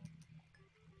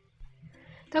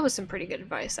 That was some pretty good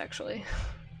advice, actually.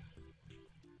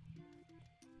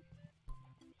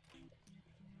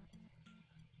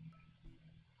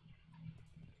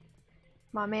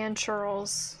 My man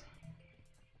Charles.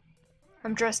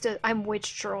 I'm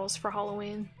Witch Charles for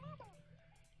Halloween.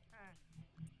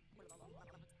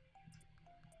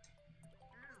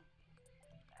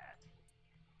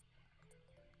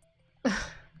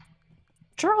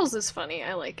 Charles is funny,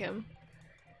 I like him.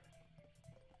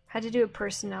 Had to do a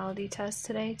personality test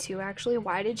today, too, actually.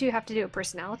 Why did you have to do a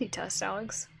personality test,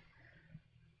 Alex?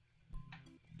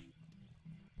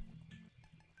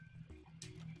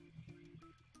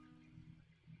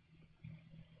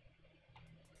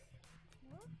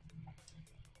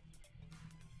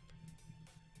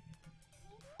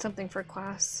 Something for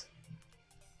class.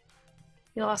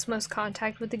 You lost most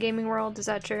contact with the gaming world, is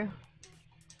that true?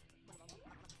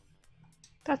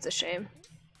 That's a shame.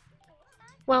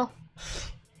 Well,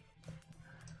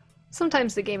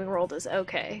 sometimes the gaming world is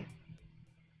okay.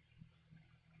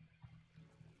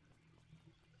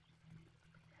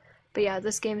 But yeah,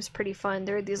 this game's pretty fun.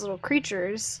 There are these little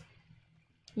creatures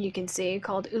you can see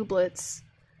called Ooblets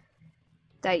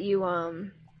that you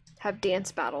have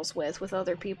dance battles with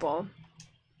other people.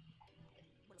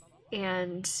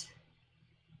 And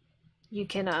you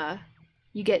can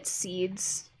you get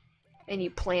seeds and you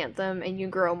plant them and you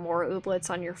grow more Ooblets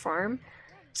on your farm.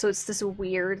 So it's this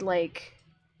weird, like,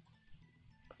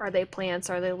 are they plants,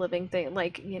 are they living thing,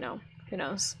 like, you know, who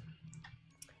knows.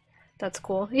 That's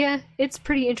cool. Yeah, it's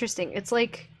pretty interesting. It's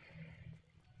like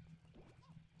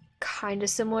kind of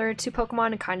similar to Pokemon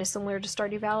and kind of similar to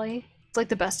Stardew Valley. It's like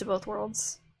the best of both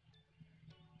worlds.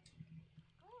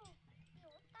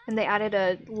 And they added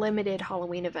a limited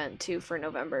Halloween event too for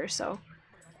November, so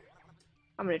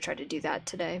I'm gonna try to do that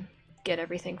today. Get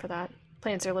everything for that.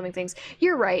 Plants are living things.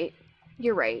 You're right.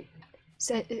 You're right.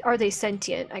 Are they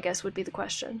sentient, I guess would be the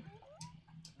question.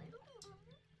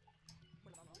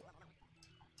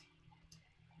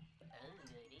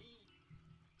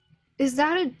 Is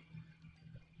that a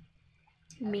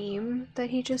meme that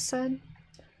he just said?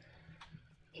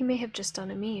 He may have just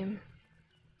done a meme.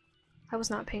 I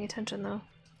was not paying attention though.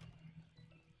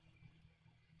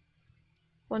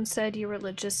 One said you were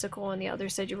logistical and the other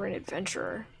said you were an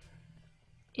adventurer.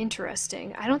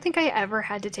 Interesting. I don't think I ever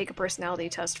had to take a personality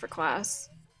test for class.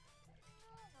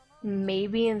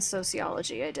 Maybe in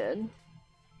sociology I did.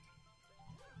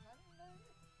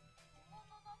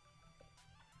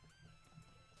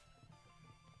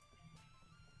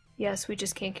 Yes, we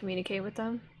just can't communicate with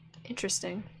them.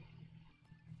 Interesting.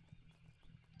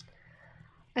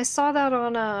 I saw that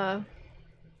on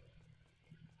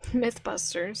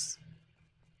Mythbusters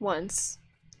once.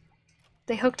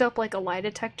 They hooked up like a lie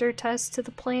detector test to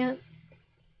the plant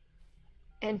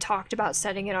and talked about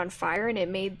setting it on fire and it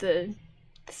made the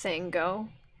thing go.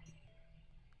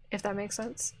 if that makes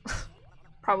sense.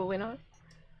 Probably not.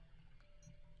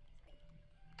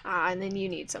 Ah, and then you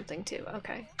need something too.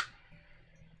 Okay.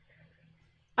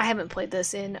 I haven't played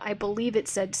this in, I believe it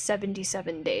said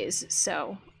 77 days,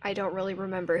 so I don't really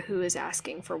remember who is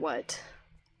asking for what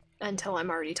until I'm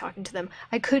already talking to them.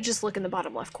 I could just look in the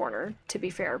bottom left corner, to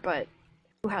be fair, but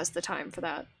who has the time for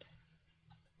that?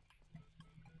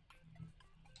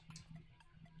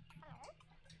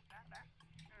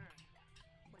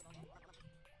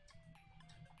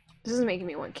 This is making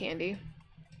me want candy.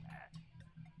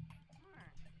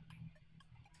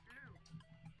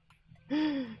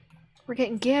 We're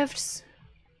getting gifts.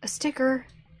 A sticker.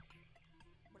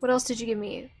 What else did you give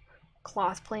me?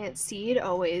 Cloth plant seed,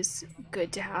 always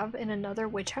good to have. And another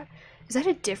witch hat. Is that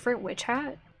a different witch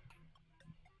hat?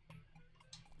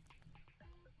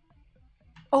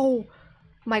 Oh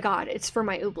my god, it's for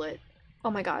my ooblet.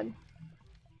 Oh my god.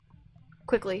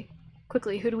 Quickly.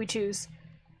 Quickly, who do we choose?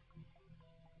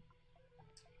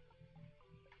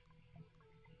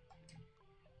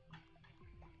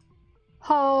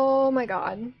 Oh my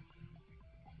god.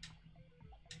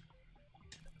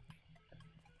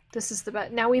 This is the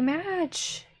best. Now we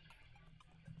match!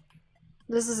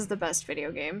 This is the best video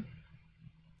game.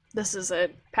 This is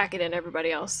it. Pack it in,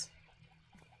 everybody else.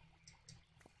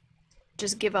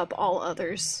 Just give up all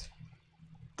others.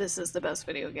 This is the best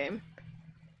video game.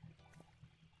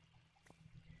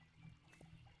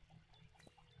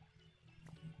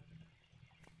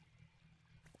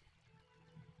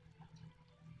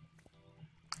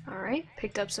 Alright,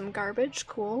 picked up some garbage.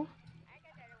 Cool.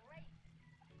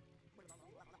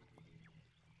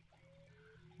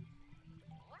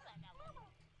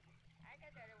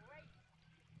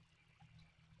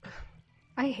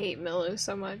 I hate Milu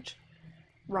so much.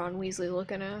 Ron Weasley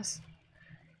looking ass.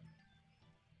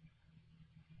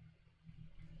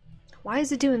 Why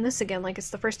is it doing this again like it's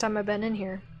the first time I've been in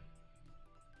here?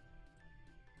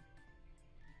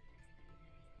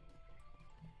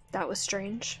 That was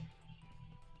strange.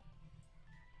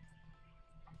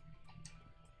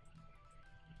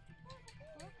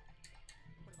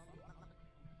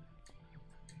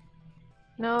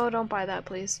 No, don't buy that,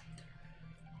 please.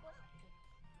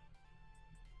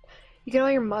 You get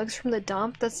all your mugs from the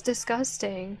dump? That's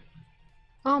disgusting.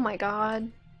 Oh my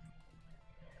god.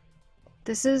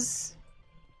 This is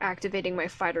activating my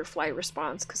fight or flight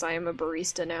response because I am a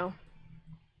barista now.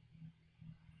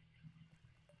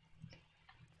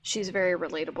 She's very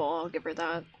relatable, I'll give her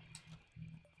that.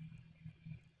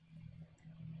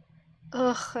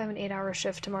 Ugh, I have an 8-hour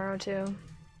shift tomorrow too.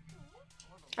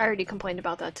 I already complained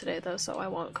about that today though, so I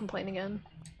won't complain again.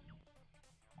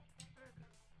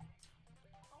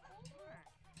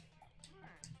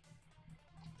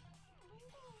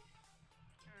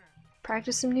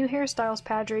 Practice some new hairstyles,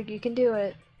 Patrick. You can do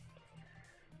it.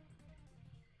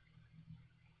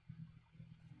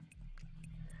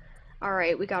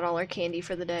 Alright, we got all our candy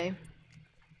for the day.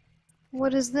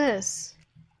 What is this?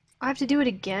 I have to do it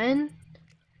again?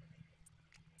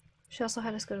 She also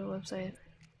had us go to the website.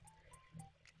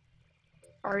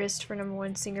 Artist for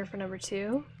 #1, singer for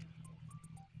 #2.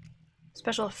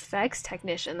 Special effects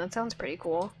technician. That sounds pretty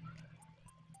cool.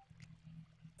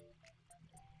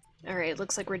 Alright,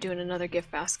 looks like we're doing another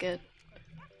gift basket.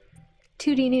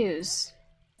 2D news.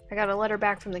 I got a letter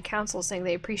back from the council saying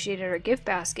they appreciated our gift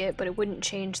basket, but it wouldn't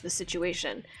change the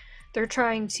situation. They're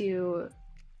trying to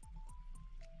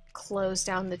close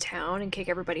down the town and kick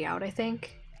everybody out, I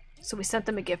think. So we sent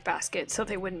them a gift basket so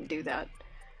they wouldn't do that.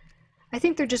 I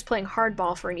think they're just playing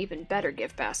hardball for an even better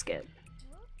gift basket.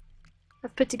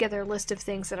 I've put together a list of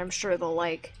things that I'm sure they'll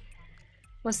like.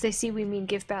 Once they see we mean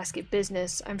gift basket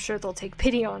business, I'm sure they'll take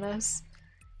pity on us.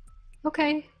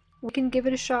 Okay, we can give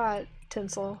it a shot,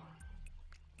 Tinsel.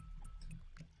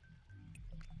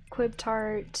 Quib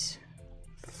tart,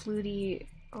 fluty,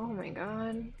 oh my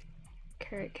god,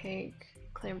 carrot cake,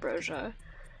 clambrosia.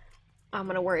 I'm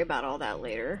gonna worry about all that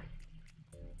later.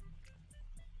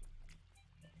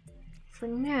 For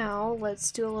now,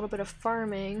 let's do a little bit of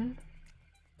farming.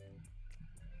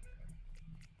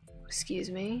 Excuse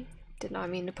me, did not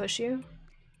mean to push you.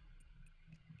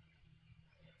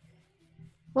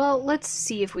 Well, let's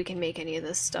see if we can make any of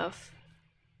this stuff.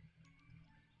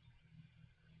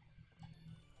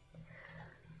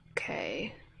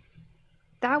 Okay.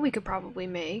 That we could probably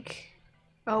make.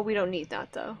 Oh, we don't need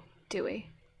that though, do we?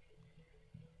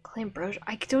 Clambrosia.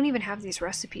 I don't even have these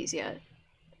recipes yet.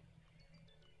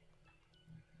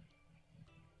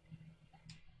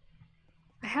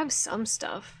 I have some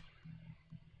stuff.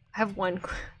 I have one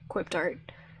quip dart.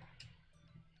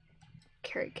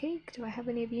 Carrot cake? Do I have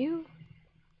any of you?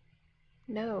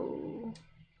 No.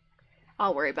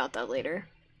 I'll worry about that later.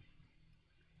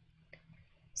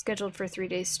 Scheduled for 3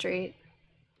 days straight.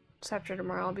 Just after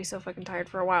tomorrow, I'll be so fucking tired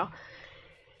for a while.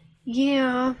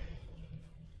 Yeah.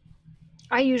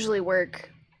 I usually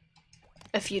work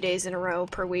a few days in a row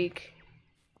per week.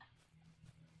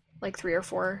 Like 3 or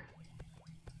 4.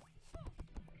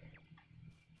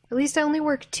 At least I only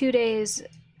work 2 days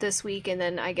this week, and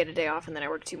then I get a day off, and then I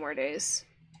work 2 more days.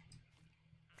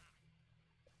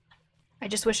 I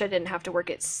just wish I didn't have to work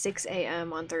at 6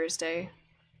 a.m. on Thursday.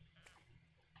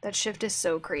 That shift is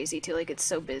so crazy too, like it's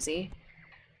so busy.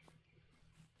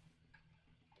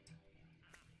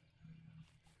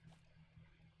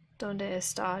 Donde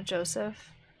está Joseph?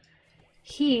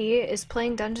 He is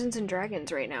playing Dungeons and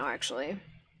Dragons right now, actually.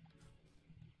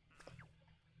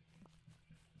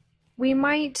 We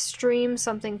might stream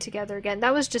something together again.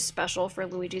 That was just special for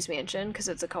Luigi's Mansion because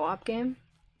it's a co-op game.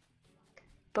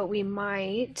 But we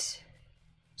might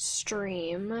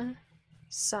stream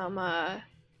some,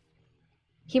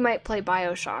 he might play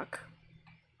BioShock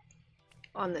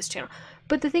on this channel.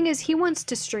 But the thing is, he wants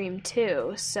to stream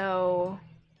too, so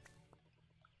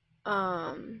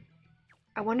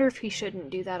I wonder if he shouldn't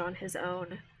do that on his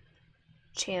own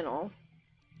channel.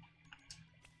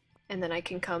 And then I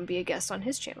can come be a guest on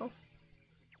his channel.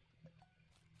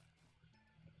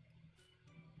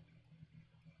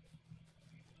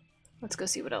 Let's go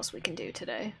see what else we can do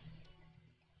today.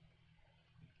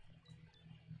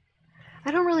 I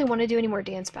don't really want to do any more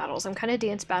dance battles. I'm kind of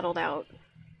dance battled out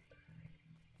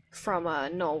from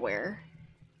Nullware.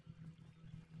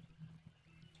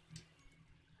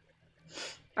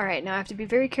 Alright, now I have to be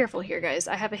very careful here, guys.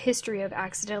 I have a history of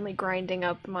accidentally grinding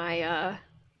up my,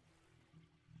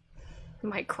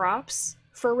 my crops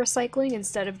for recycling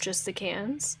instead of just the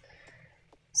cans.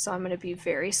 So I'm going to be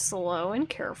very slow and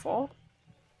careful.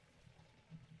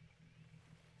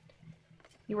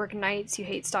 You work nights, you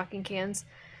hate stocking cans.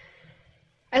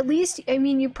 At least, I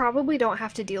mean, you probably don't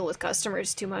have to deal with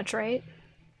customers too much, right?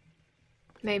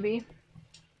 Maybe.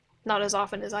 Not as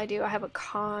often as I do. I have a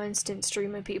constant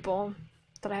stream of people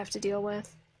that I have to deal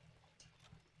with.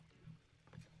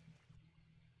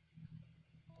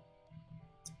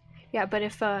 Yeah, but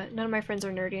if none of my friends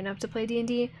are nerdy enough to play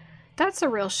D&D, that's a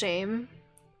real shame.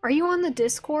 Are you on the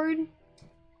Discord?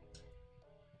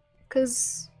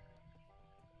 'Cause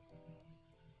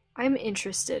I'm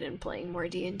interested in playing more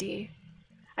D&D.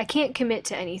 I can't commit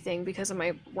to anything because of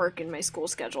my work and my school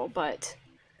schedule, but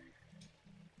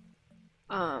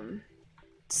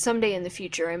someday in the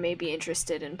future I may be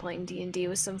interested in playing D&D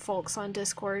with some folks on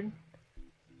Discord.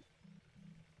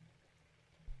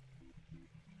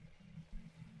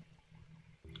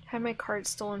 Had my card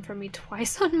stolen from me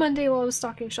twice on Monday while I was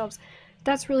stocking shelves.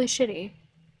 That's really shitty.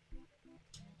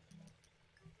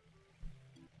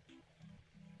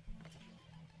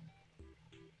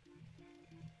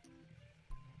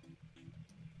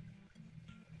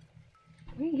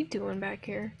 What are you doing back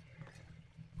here?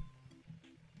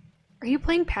 Are you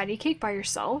playing patty cake by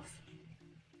yourself?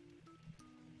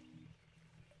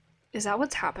 Is that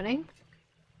what's happening?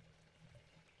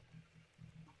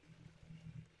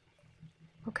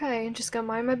 Okay, just gonna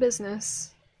mind my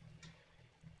business.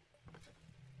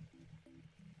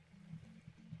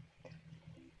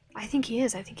 I think he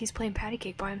is. I think he's playing patty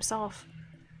cake by himself.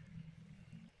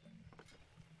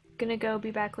 Gonna go, be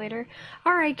back later.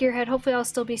 Alright, Gearhead, hopefully I'll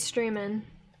still be streaming.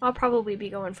 I'll probably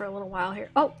be going for a little while here.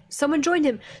 Oh, someone joined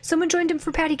him! Someone joined him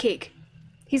for patty cake!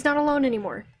 He's not alone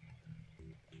anymore.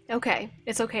 Okay,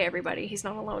 it's okay, everybody. He's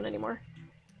not alone anymore.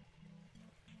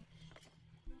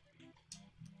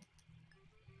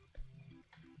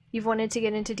 You've wanted to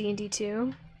get into D&D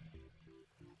too?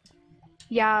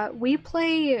 Yeah, we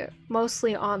play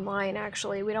mostly online,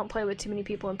 actually. We don't play with too many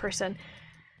people in person.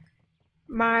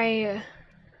 My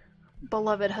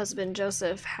beloved husband,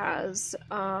 Joseph, has,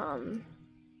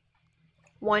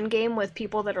 one game with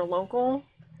people that are local,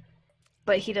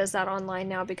 but he does that online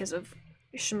now because of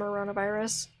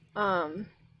coronavirus.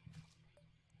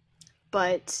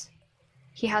 But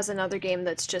he has another game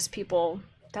that's just people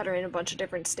that are in a bunch of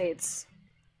different states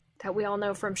that we all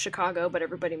know from Chicago, but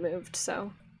everybody moved,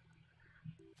 so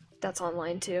that's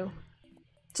online too.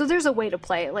 So there's a way to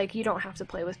play it. Like, you don't have to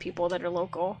play with people that are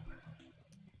local.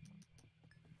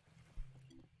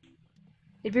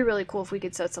 It'd be really cool if we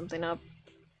could set something up.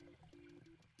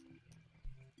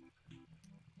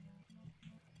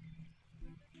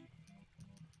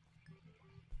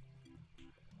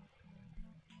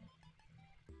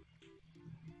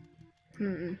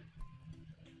 Hmm.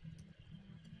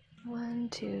 1,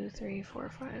 2, 3, 4,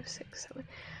 5, 6, 7.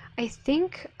 I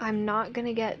think I'm not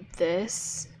gonna get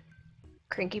this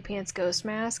Cranky Pants Ghost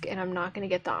Mask, and I'm not gonna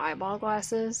get the eyeball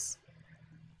glasses.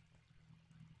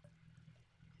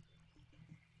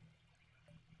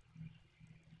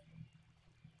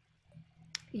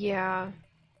 Yeah.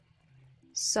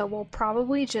 So we'll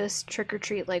probably just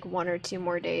trick-or-treat like 1 or 2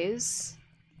 more days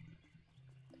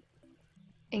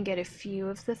and get a few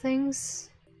of the things.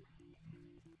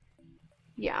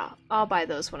 Yeah, I'll buy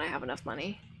those when I have enough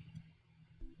money.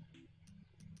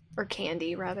 Or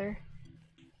candy, rather.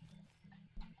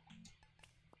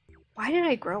 Why did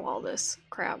I grow all this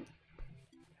crap?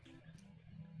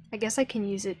 I guess I can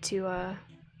use it to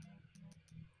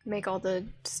make all the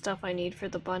stuff I need for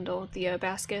the bundle, the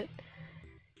basket.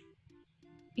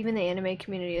 Even the anime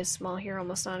community is small here,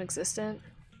 almost non-existent.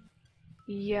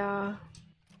 Yeah.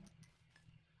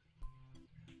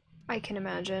 I can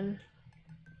imagine.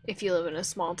 If you live in a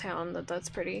small town, that's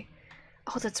pretty...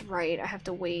 Oh, that's right, I have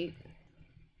to wait.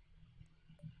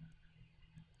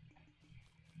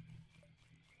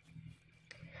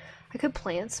 I could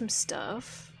plant some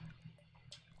stuff.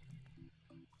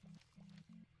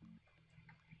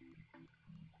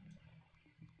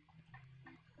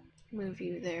 Move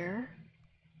you there.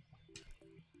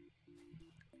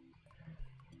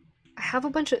 I have a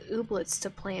bunch of ooblets to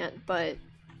plant, but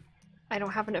I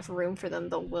don't have enough room for them,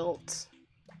 they'll wilt.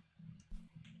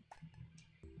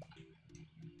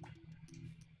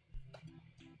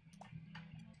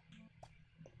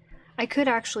 I could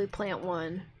actually plant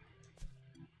one,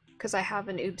 because I have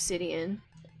an obsidian.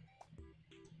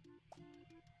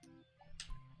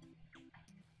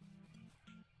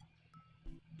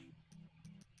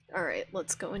 Alright,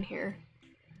 let's go in here.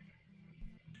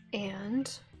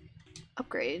 And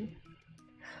upgrade.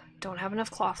 Don't have enough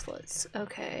clothlets.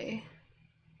 Okay.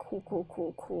 Cool, cool,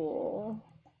 cool, cool.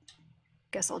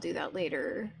 Guess I'll do that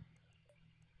later.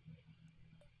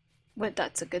 But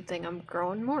that's a good thing, I'm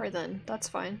growing more then. That's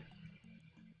fine.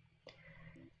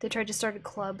 They tried to start a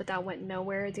club, but that went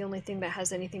nowhere. The only thing that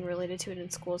has anything related to it in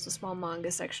school is a small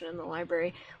manga section in the library.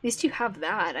 At least you have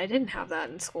that. I didn't have that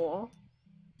in school.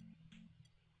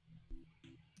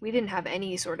 We didn't have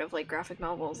any sort of like graphic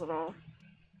novels at all.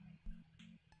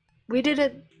 We did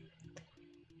it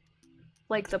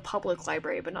like the public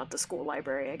library, but not the school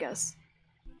library, I guess.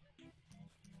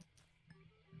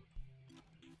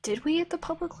 Did we at the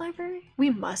public library? We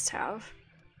must have.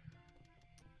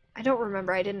 I don't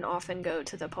remember, I didn't often go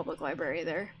to the public library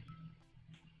there.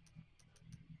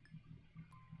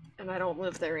 And I don't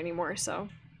live there anymore, so.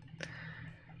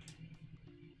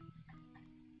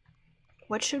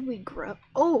 What should we grow?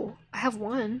 Oh, I have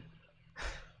one.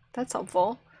 That's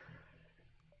helpful.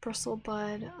 Bristle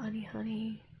bud,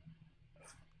 honey,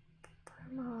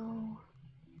 Vermo,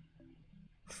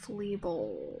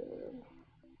 Fleeble.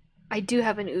 I do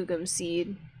have an Ugum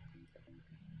seed.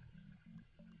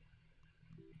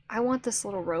 I want this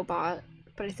little robot,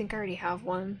 but I think I already have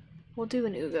one. We'll do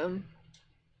an Ugum.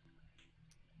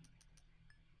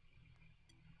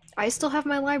 I still have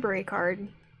my library card.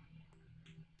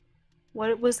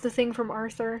 What was the thing from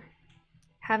Arthur?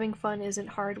 Having fun isn't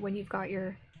hard when you've got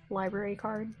your library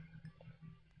card.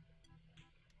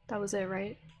 That was it,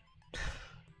 right?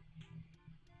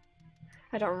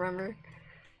 I don't remember.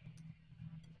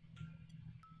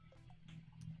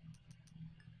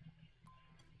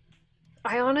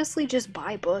 I honestly just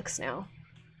buy books now.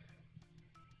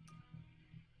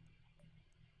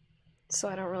 So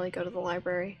I don't really go to the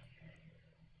library.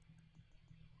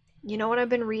 You know what I've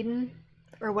been reading?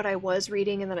 Or what I was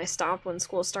reading and then I stopped when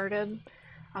school started?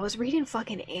 I was reading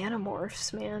fucking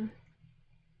Animorphs, man.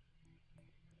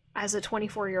 As a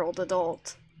 24-year-old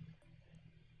adult.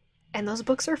 And those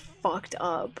books are fucked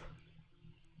up.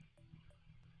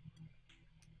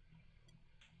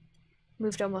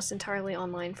 Moved almost entirely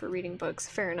online for reading books.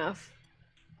 Fair enough.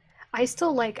 I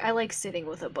like sitting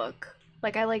with a book.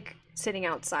 Like, I like sitting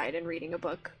outside and reading a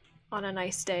book on a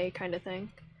nice day kind of thing.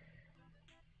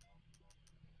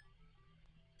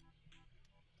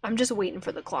 I'm just waiting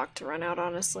for the clock to run out,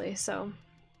 honestly, so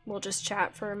we'll just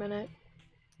chat for a minute.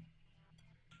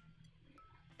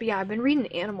 But yeah, I've been reading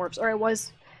Animorphs, or I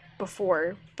was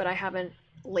before, but I haven't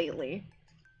lately.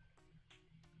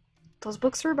 Those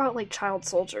books are about, like, child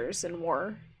soldiers in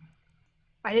war.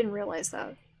 I didn't realize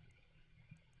that.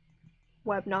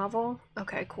 Web novel?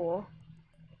 Okay, cool.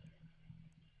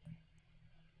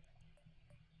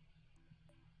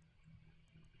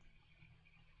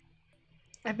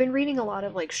 I've been reading a lot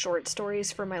of, like, short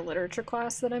stories for my literature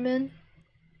class that I'm in.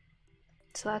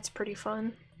 So that's pretty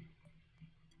fun.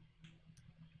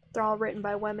 They're all written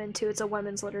by women, too. It's a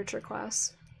women's literature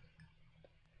class.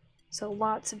 So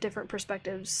lots of different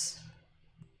perspectives.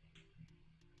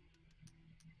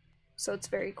 So it's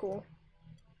very cool.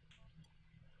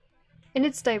 And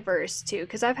it's diverse, too,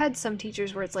 because I've had some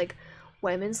teachers where it's like,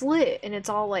 women's lit, and it's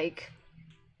all like,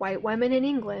 white women in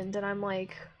England, and I'm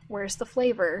like, where's the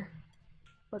flavor?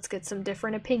 Let's get some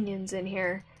different opinions in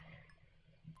here.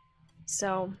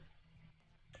 So,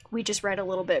 we just read a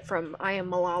little bit from I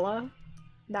Am Malala.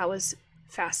 That was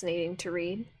fascinating to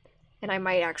read. And I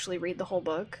might actually read the whole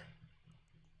book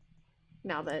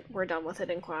now that we're done with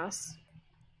it in class.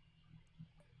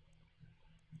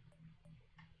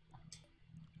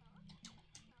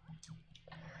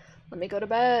 Let me go to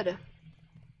bed.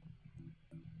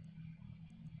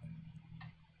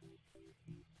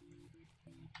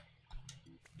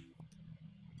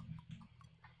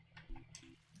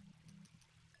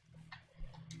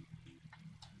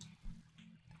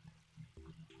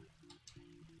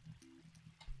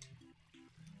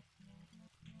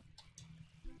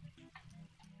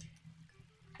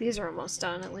 These are almost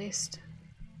done, at least.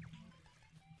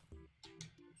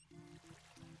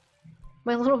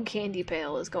 My little candy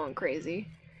pail is going crazy.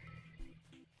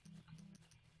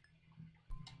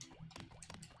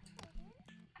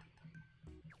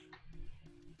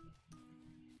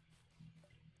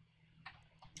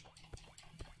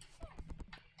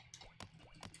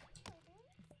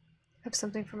 I have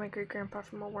something from my great-grandpa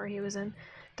from a war he was in.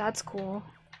 That's cool.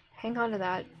 Hang on to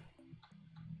that.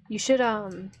 You should,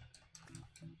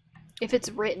 if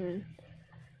it's written,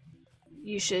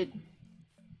 you should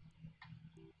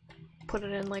put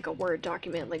it in like a Word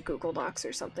document, like Google Docs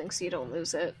or something, so you don't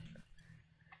lose it.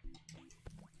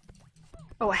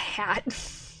 Oh, a hat.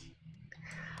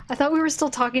 I thought we were still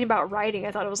talking about writing.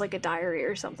 I thought it was like a diary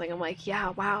or something. I'm like, yeah,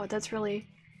 wow, that's really...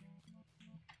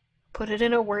 Put it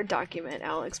in a Word document,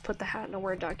 Alex. Put the hat in a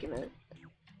Word document.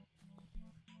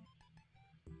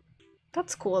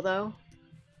 That's cool, though.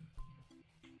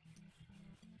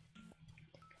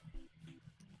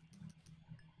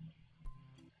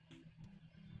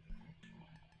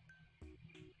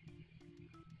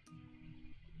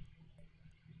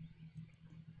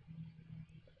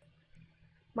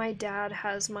 My dad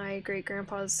has my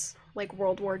great-grandpa's, like,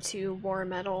 World War II war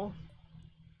medal.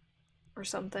 Or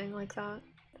something like that.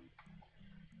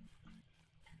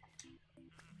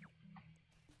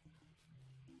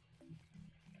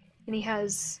 And he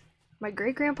has... My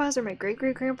great-grandpa's or my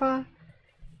great-great-grandpa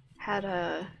had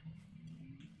a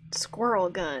squirrel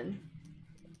gun.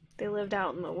 They lived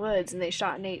out in the woods and they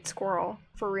shot and ate squirrel,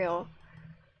 for real.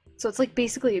 So it's like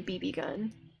basically a BB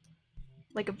gun.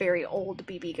 Like a very old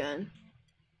BB gun.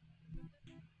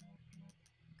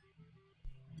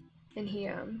 And he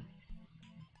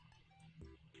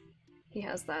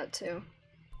has that too.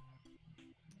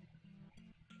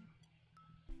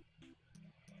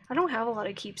 I don't have a lot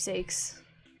of keepsakes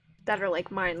that are like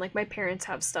mine. Like my parents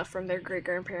have stuff from their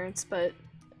great-grandparents, but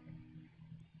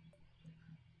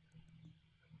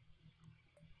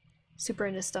super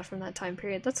into stuff from that time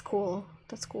period. That's cool.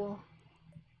 That's cool.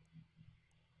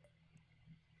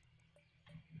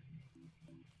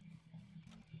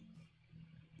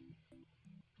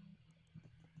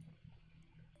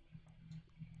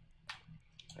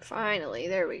 Finally,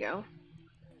 there we go.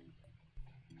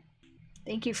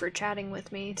 Thank you for chatting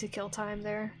with me to kill time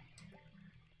there.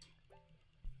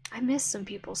 I miss some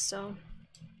people still.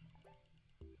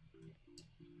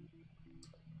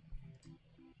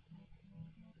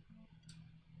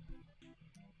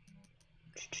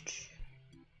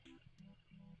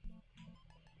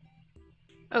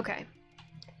 Okay.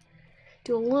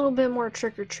 Do a little bit more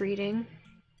trick-or-treating.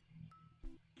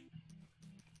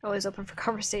 Always open for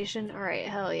conversation? Alright,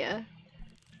 hell yeah.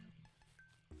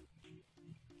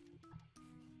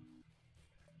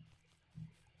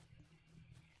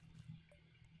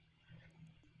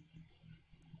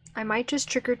 I might just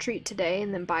trick-or-treat today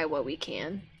and then buy what we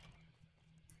can.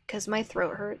 Because my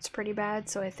throat hurts pretty bad,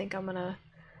 so I think I'm gonna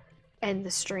end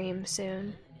the stream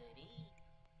soon.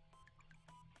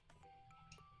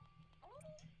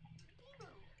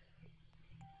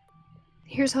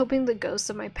 Here's hoping the ghosts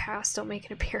of my past don't make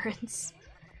an appearance.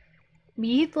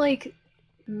 Mead, like,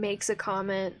 makes a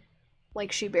comment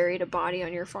like she buried a body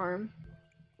on your farm.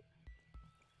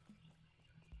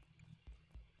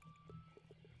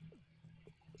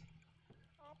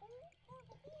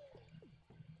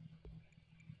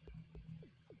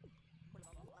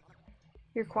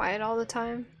 You're quiet all the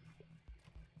time?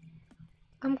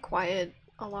 I'm quiet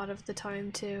a lot of the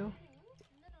time, too.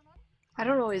 I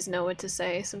don't always know what to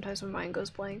say, sometimes my mind goes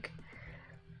blank.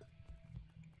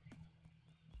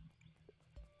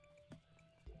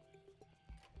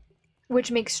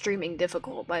 Which makes streaming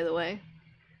difficult, by the way.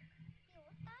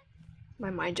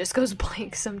 My mind just goes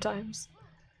blank sometimes.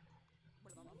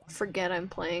 Forget I'm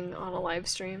playing on a live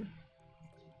stream.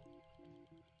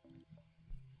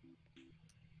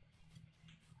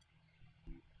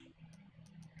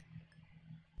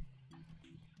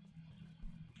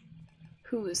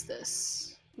 Who is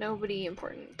this? Nobody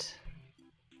important.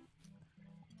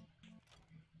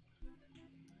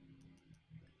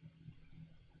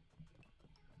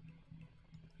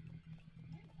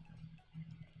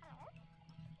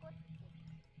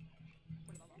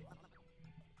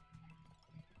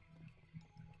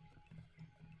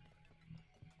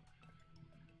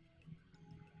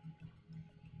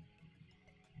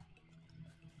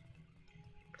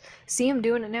 See, I'm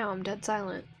doing it now. I'm dead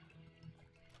silent.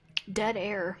 Dead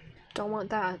air. Don't want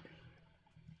that.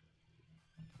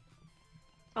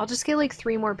 I'll just get like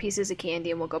 3 more pieces of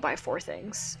candy and we'll go buy 4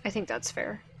 things. I think that's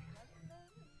fair.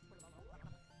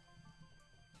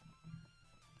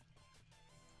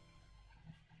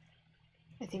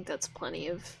 I think that's plenty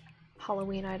of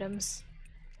Halloween items.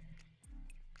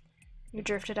 You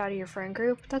drifted out of your friend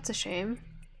group? That's a shame.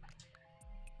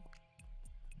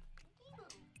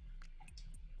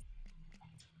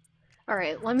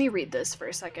 Alright, let me read this for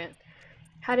a second.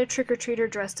 How did trick-or-treater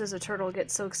dressed as a turtle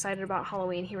get so excited about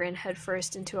Halloween he ran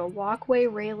headfirst into a walkway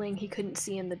railing he couldn't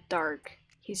see in the dark?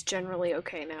 He's generally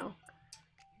okay now.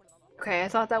 Okay, I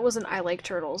thought that was an I like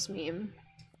turtles meme.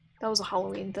 That was a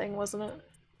Halloween thing, wasn't it?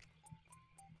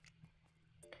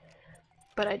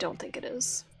 But I don't think it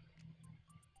is.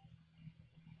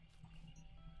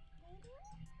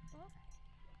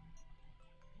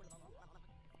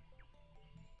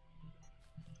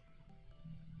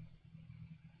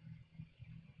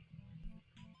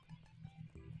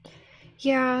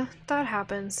 Yeah, that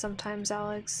happens sometimes,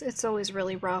 Alex. It's always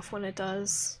really rough when it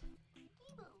does.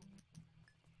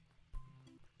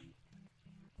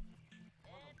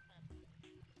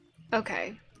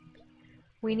 Okay.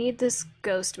 We need this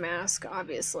ghost mask,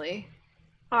 obviously.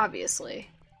 Obviously.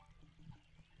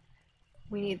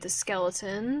 We need the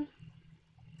skeleton.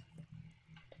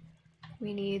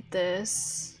 We need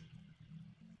this.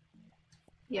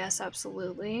 Yes,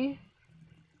 absolutely.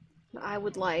 I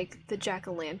would like the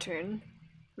jack-o'-lantern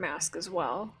mask as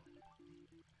well.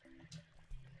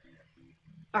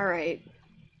 Alright.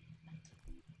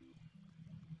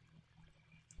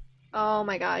 Oh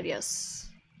my god, yes.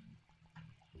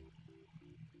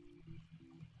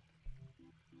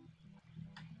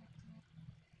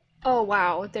 Oh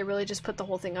wow, they really just put the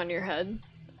whole thing on your head.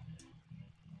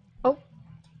 Oh.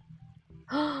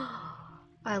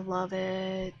 I love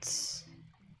it.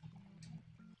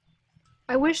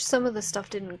 I wish some of the stuff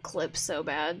didn't clip so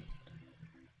bad.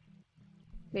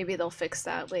 Maybe they'll fix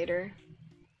that later.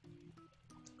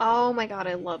 Oh my god,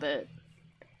 I love it.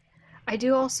 I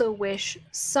do also wish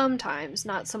sometimes,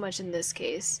 not so much in this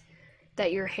case,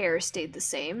 that your hair stayed the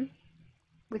same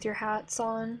with your hats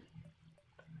on.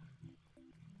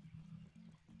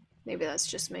 Maybe that's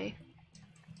just me.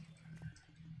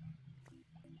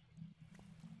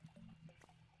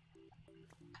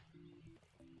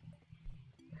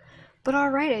 But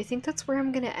alright, I think that's where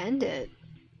I'm gonna end it.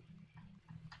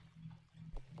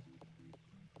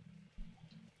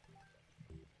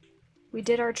 We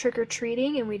did our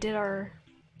trick-or-treating and we did our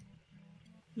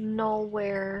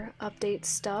nullware update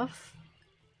stuff.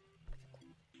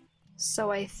 So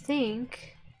I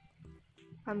think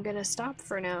I'm gonna stop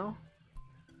for now.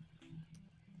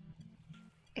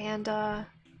 And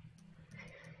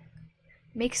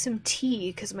make some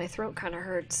tea because my throat kind of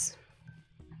hurts.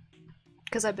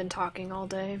 Because I've been talking all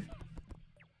day.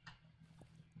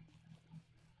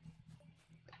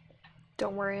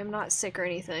 Don't worry, I'm not sick or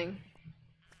anything.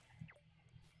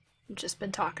 I've just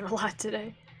been talking a lot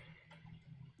today.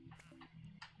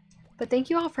 But thank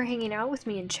you all for hanging out with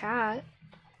me in chat.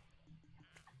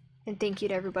 And thank you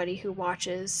to everybody who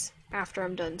watches after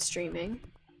I'm done streaming.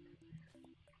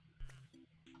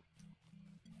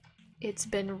 It's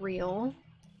been real.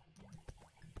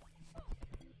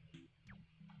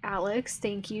 Alex,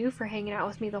 thank you for hanging out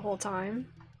with me the whole time.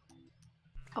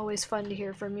 Always fun to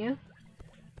hear from you.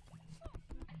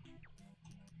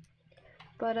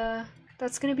 But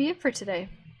that's gonna be it for today.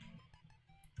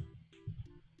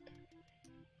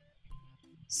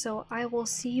 So I will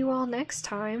see you all next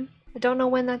time. I don't know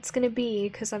when that's gonna be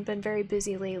because I've been very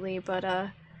busy lately,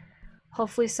 but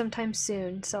hopefully sometime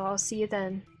soon. So I'll see you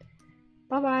then.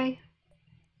 Bye bye.